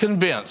absolutely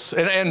convinced,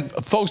 and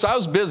folks, I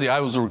was busy.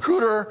 I was a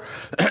recruiter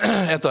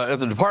at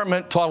the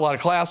department, taught a lot of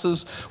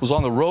classes, was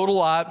on the road a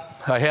lot.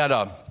 I had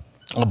a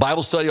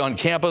Bible study on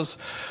campus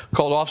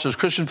called Officers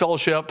Christian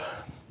Fellowship.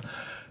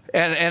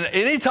 And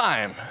any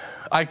time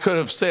I could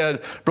have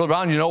said, Brother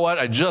Brown, you know what,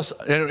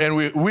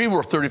 and we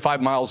were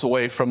 35 miles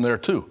away from there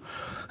too.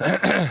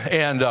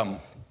 And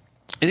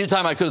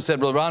anytime I could have said,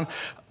 Brother Brown,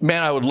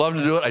 man, I would love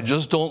to do it. I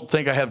just don't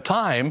think I have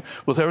time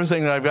with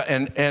everything that I've got.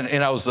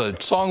 And I was a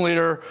song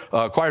leader,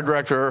 choir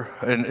director,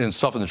 and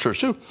stuff in the church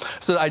too. I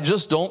said, I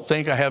just don't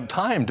think I have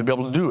time to be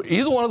able to do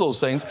either one of those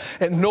things.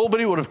 And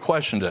nobody would have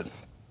questioned it.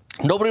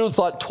 Nobody would have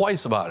thought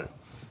twice about it,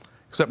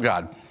 except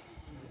God.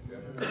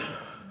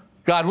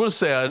 God would have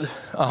said,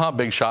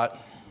 big shot.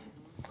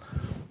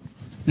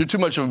 You're too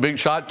much of a big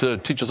shot to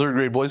teach a 3rd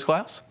grade boys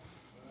class.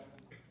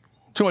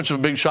 Too much of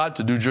a big shot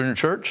to do junior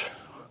church.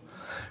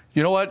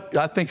 You know what?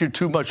 I think you're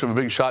too much of a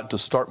big shot to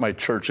start my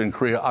church in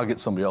Korea. I'll get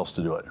somebody else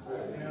to do it.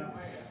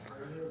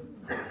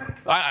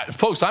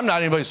 Folks, I'm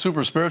not anybody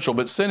super spiritual,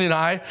 but Cindy and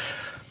I,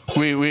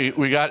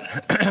 we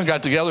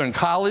got together in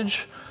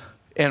college,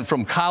 and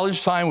from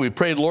college time, we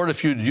prayed, Lord,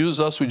 if you'd use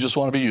us, we just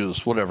want to be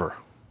used, whatever.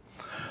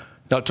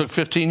 Now, it took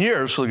 15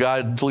 years for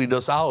God to lead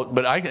us out,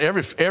 but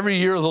every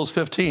year of those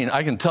 15,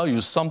 I can tell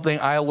you something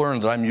I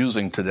learned that I'm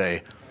using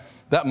today.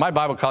 My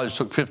Bible college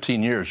took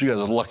 15 years. You guys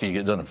are lucky you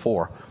get done in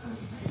 4.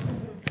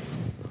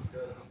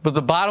 But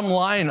the bottom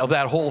line of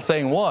that whole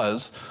thing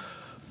was,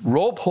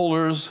 rope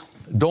holders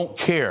don't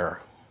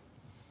care.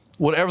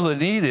 Whatever the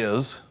need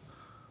is,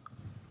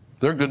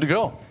 they're good to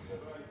go.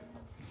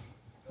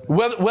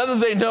 Whether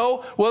they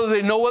know what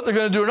they're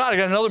going to do or not. I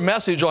got another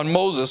message on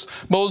Moses.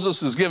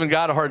 Moses is giving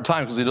God a hard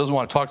time because he doesn't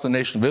want to talk to the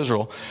nation of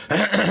Israel.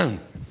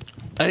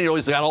 And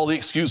he's got all the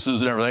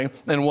excuses and everything.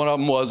 And one of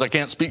them was, I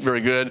can't speak very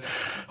good.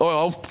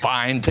 Oh,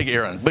 fine, take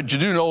Aaron. But you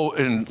do know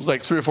in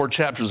like 3 or 4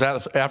 chapters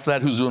after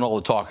that, who's doing all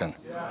the talking?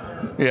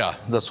 Yeah,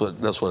 that's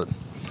what.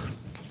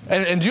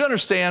 And do you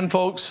understand,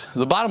 folks?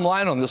 The bottom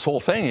line on this whole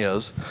thing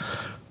is,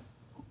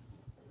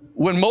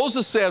 when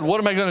Moses said, what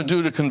am I going to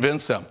do to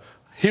convince them?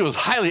 He was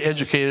highly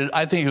educated.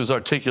 I think he was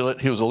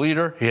articulate. He was a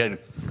leader. He had a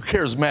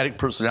charismatic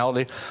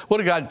personality. What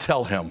did God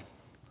tell him?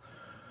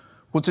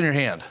 What's in your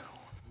hand?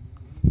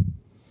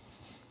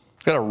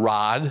 Got a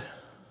rod.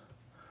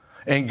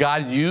 And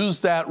God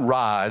used that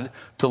rod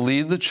to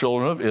lead the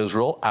children of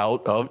Israel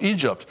out of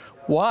Egypt.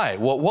 Why?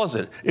 What was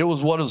it? It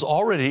was what was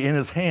already in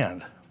his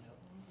hand.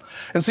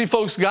 And see,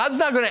 folks, God's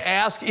not going to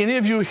ask any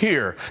of you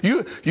here.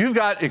 You've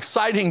got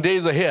exciting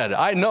days ahead.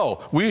 I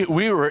know. We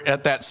were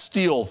at that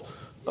steel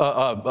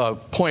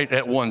point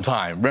at one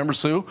time. Remember,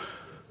 Sue?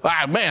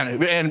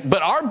 Man,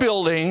 but our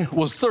building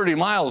was 30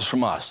 miles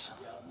from us.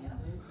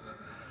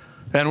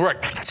 And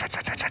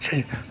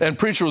and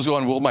preacher was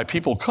going, will my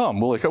people come?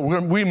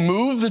 We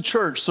moved the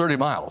church 30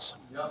 miles.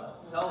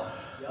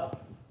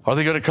 Are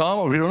they going to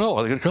come? We don't know.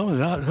 Are they going to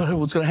come?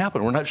 What's going to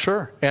happen? We're not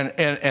sure. And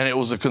it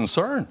was a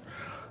concern.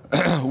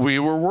 We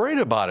were worried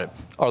about it.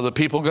 Are the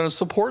people going to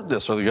support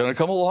this? Are they going to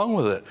come along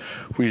with it?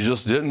 We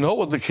just didn't know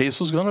what the case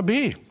was going to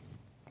be.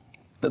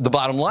 The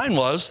bottom line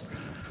was,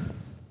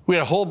 we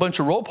had a whole bunch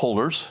of rope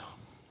holders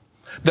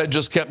that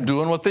just kept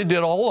doing what they did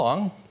all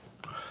along.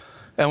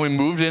 And we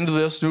moved into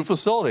this new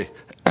facility.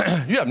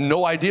 You have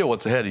no idea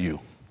what's ahead of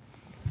you.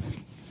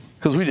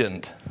 Because we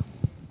didn't.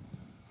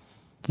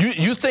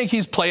 You think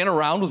he's playing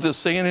around with this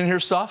singing in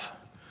here stuff?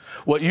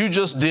 What you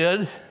just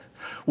did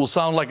will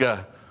sound like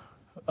a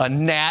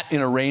gnat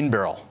in a rain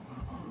barrel.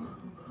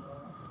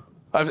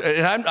 I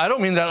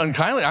don't mean that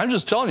unkindly. I'm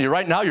just telling you,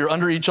 right now you're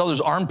under each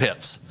other's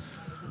armpits.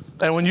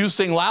 And when you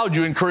sing loud,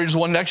 you encourage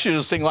one next to you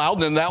to sing loud,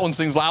 and then that one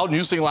sings loud, and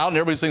you sing loud, and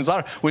everybody sings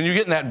loud. When you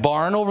get in that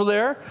barn over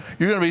there,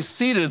 you're going to be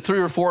seated 3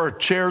 or 4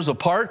 chairs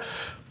apart.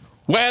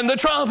 When the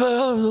trumpet...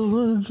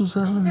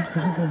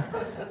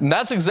 And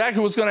that's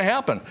exactly what's going to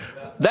happen.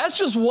 That's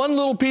just one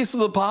little piece of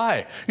the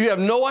pie. You have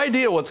no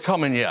idea what's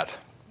coming yet.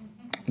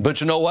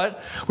 But you know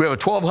what? We have a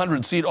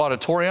 1,200-seat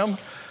auditorium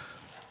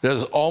that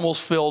is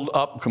almost filled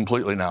up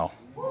completely now.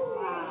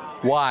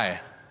 Why?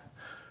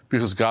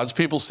 Because God's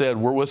people said,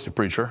 we're with you,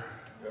 preacher.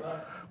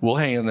 We'll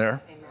hang in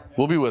there.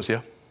 We'll be with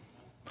you.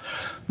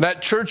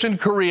 That church in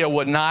Korea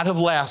would not have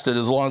lasted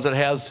as long as it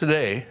has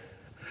today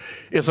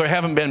if there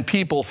haven't been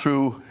people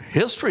through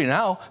history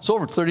now. It's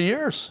over 30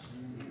 years.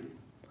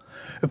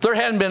 If there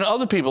hadn't been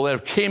other people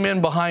that came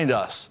in behind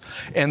us,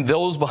 and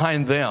those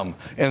behind them,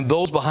 and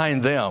those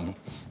behind them,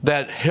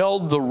 that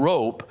held the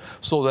rope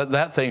so that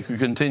that thing could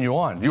continue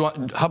on.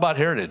 How about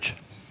Heritage?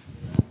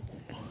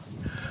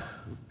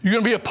 You're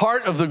going to be a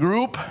part of the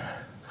group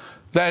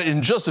that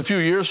in just a few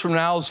years from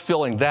now is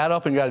filling that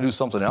up and got to do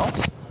something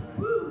else?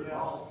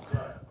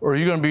 Or are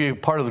you going to be a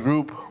part of the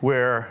group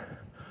where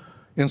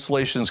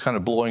insulation is kind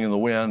of blowing in the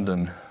wind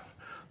and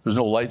there's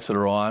no lights that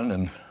are on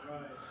and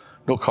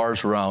no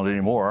cars around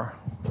anymore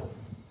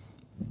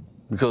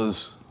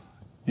because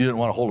you didn't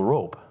want to hold a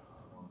rope?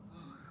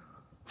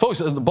 Folks,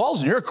 the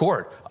ball's in your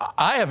court.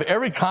 I have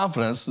every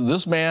confidence that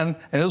this man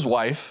and his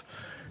wife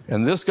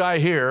and this guy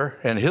here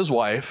and his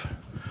wife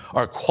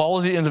are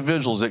quality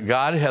individuals that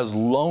God has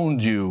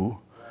loaned you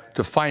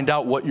to find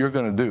out what you're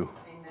going to do.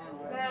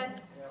 Amen.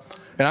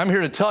 And I'm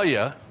here to tell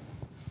you,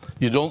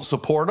 you don't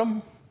support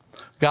them,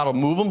 God will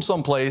move them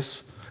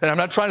someplace. And I'm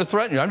not trying to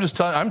threaten you.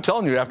 I'm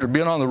telling you, after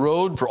being on the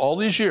road for all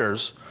these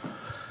years,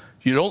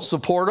 you don't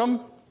support them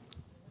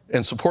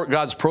and support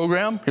God's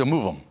program, he'll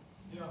move them.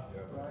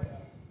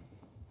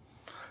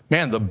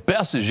 Man, the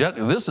best is yet.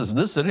 This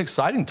is an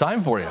exciting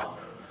time for you,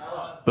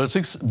 but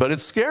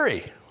it's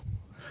scary.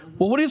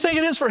 Well, what do you think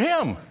it is for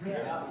him?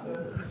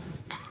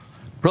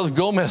 Brother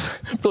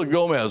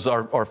Gomez,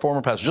 our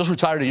former pastor, just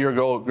retired a year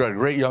ago. Got a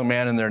great young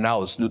man in there now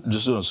that's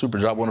just doing a super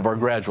job, one of our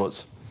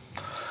graduates.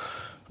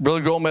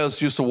 Brother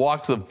Gomez used to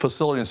walk to the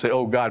facility and say,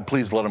 oh, God,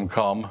 please let him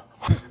come.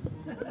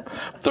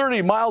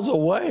 30 miles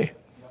away.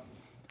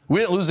 We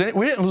didn't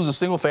lose a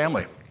single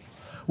family.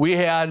 We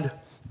had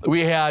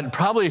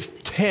probably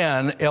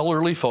 10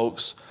 elderly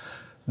folks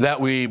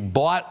that we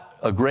bought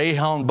a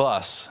Greyhound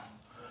bus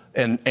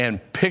and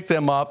picked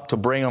them up to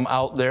bring them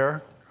out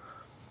there.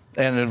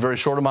 And in a very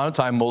short amount of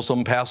time, most of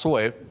them passed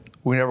away.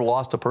 We never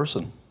lost a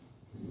person.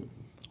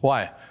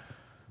 Why?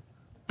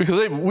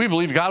 Because we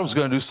believed God was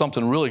going to do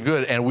something really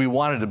good, and we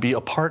wanted to be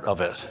a part of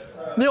it.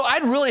 You know,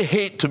 I'd really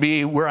hate to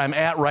be where I'm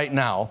at right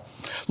now.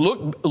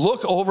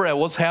 Look over at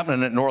what's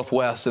happening at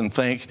Northwest and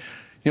think,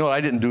 you know what,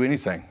 I didn't do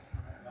anything.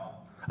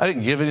 I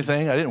didn't give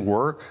anything. I didn't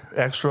work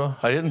extra.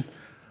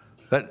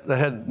 That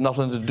had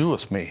nothing to do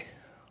with me.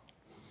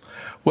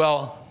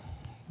 Well,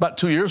 about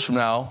 2 years from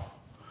now,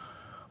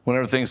 when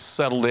everything's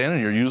settled in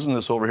and you're using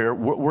this over here,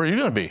 where are you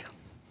going to be?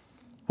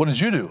 What did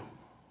you do?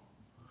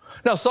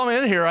 Now, some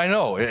in here, I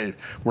know,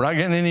 we're not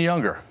getting any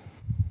younger.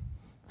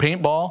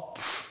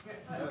 Paintball,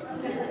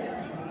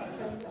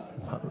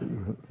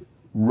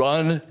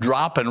 run,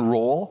 drop, and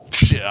roll.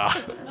 Yeah.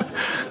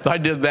 If I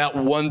did that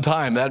one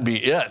time, that'd be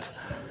it.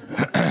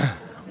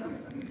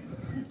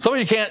 Some of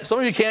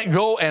you can't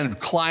go and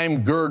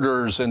climb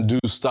girders and do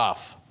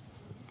stuff.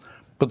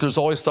 But there's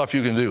always stuff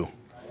you can do.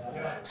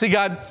 See,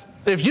 God,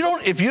 if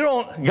you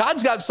don't,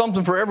 God's got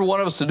something for every one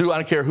of us to do. I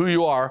don't care who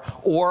you are,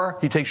 or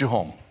he takes you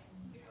home.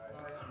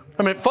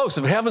 I mean, folks,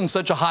 if heaven's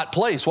such a hot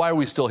place, why are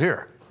we still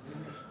here?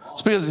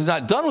 It's because he's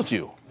not done with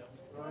you.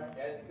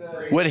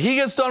 When he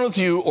gets done with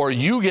you, or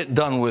you get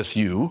done with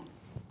you,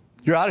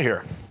 you're out of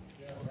here.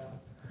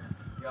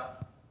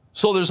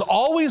 So there's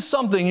always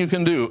something you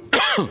can do.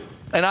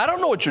 And I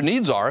don't know what your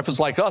needs are. If it's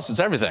like us, it's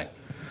everything.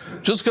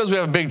 Just because we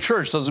have a big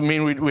church doesn't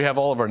mean we have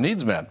all of our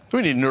needs met.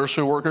 We need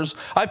nursery workers.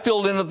 I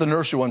filled in at the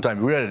nursery one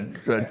time. We had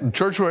a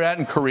church we were at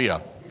in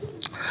Korea.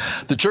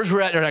 The church we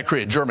were at, not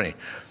Korea, Germany.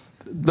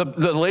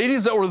 The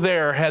ladies that were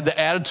there had the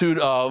attitude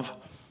of,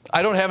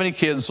 I don't have any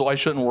kids, so I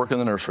shouldn't work in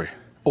the nursery.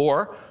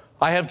 Or,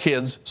 I have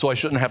kids, so I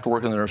shouldn't have to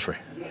work in the nursery.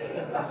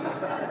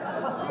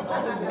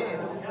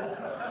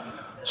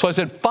 So I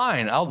said,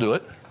 fine, I'll do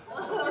it.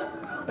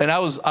 And I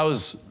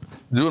was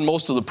doing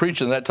most of the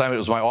preaching. That time it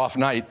was my off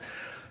night.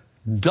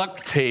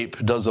 Duct tape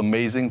does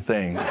amazing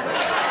things.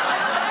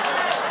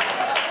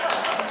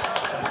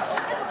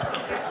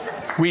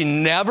 We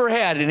never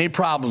had any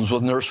problems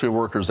with nursery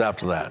workers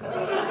after that.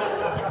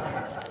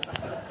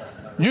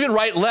 You can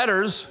write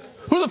letters.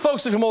 Who are the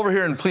folks that come over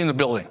here and clean the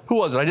building? Who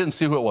was it? I didn't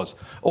see who it was.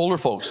 Older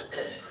folks.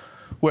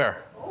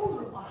 Where?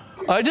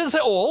 I didn't say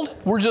old.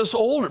 We're just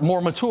older,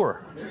 more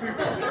mature.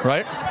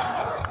 Right?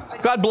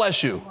 God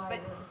bless you. But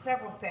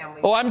several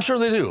families. Oh, I'm sure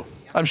they do.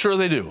 I'm sure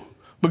they do.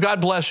 But God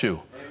bless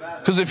you.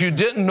 Because if you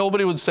didn't,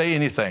 nobody would say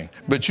anything.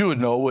 But you would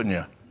know, wouldn't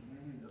you?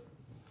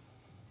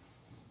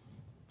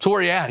 So where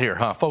are you at here,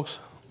 huh, folks?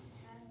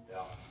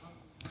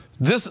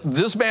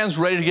 This man's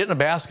ready to get in a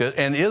basket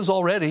and is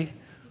already.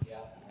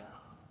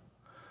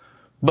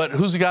 But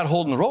who's he got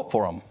holding the rope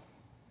for him?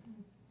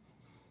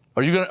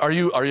 Are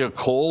you a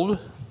cold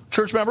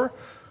church member?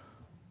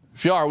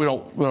 If you are, we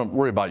don't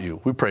worry about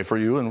you. We pray for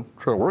you and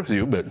try to work with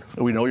you, but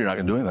we know you're not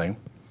going to do anything.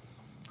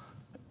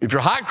 If you're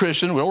a hot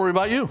Christian, we don't worry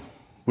about you.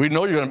 We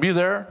know you're going to be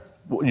there.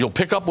 You'll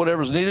pick up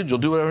whatever's needed. You'll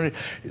do whatever.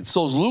 It's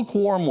those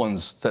lukewarm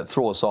ones that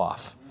throw us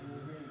off.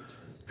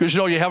 Because,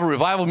 you have a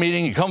revival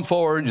meeting, you come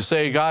forward, you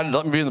say, God,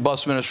 let me be in the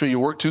bus ministry. You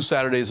work 2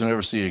 Saturdays and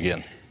never see you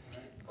again.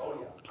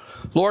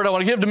 Lord, I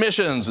want to give to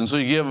missions. And so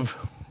you give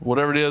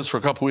whatever it is for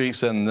a couple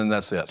weeks, and then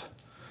that's it.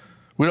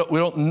 We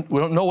don't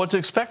know what to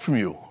expect from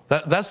you.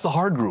 That's the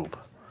hard group.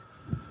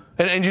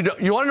 And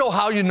you want to know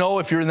how you know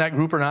if you're in that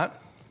group or not?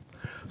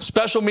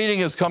 Special meeting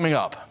is coming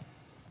up.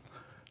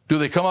 Do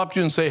they come up to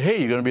you and say,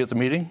 hey, you going to be at the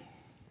meeting?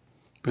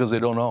 Because they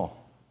don't know.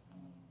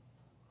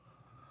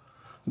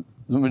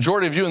 The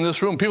majority of you in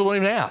this room, people don't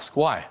even ask.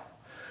 Why?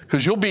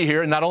 Because you'll be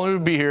here, and not only will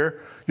you be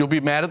here, you'll be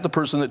mad at the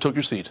person that took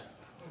your seat.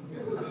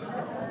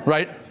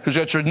 Right? Because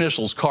you got your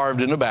initials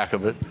carved in the back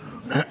of it.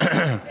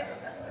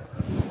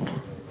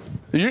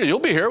 You'll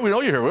be here. We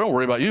know you're here. We don't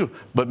worry about you.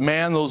 But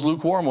man, those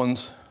lukewarm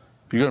ones,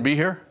 you're going to be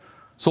here?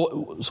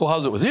 So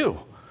how's it with you?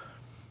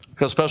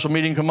 Got a special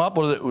meeting come up?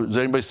 Does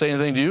anybody say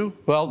anything to you?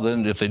 Well,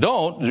 then if they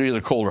don't, you're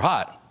either cold or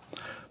hot.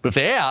 But if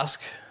they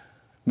ask,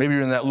 maybe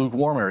you're in that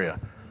lukewarm area.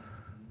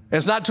 And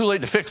it's not too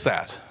late to fix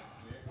that.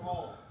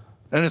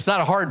 And it's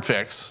not a hard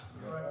fix,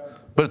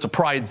 but it's a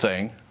pride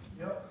thing.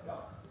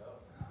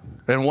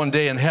 And one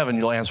day in heaven,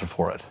 you'll answer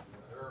for it.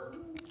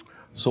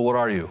 So what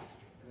are you?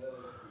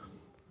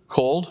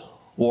 Cold,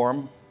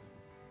 warm,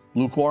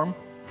 lukewarm?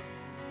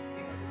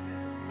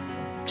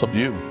 It's up to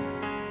you.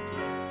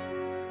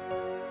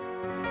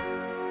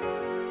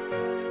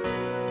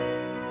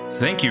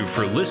 Thank you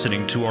for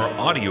listening to our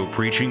audio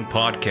preaching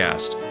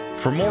podcast.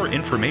 For more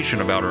information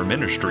about our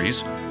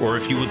ministries, or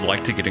if you would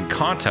like to get in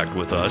contact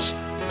with us,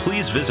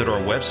 please visit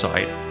our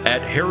website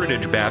at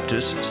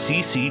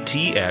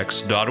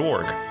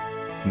heritagebaptistcctx.org.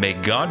 May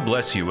God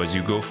bless you as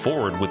you go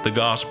forward with the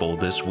gospel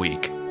this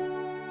week.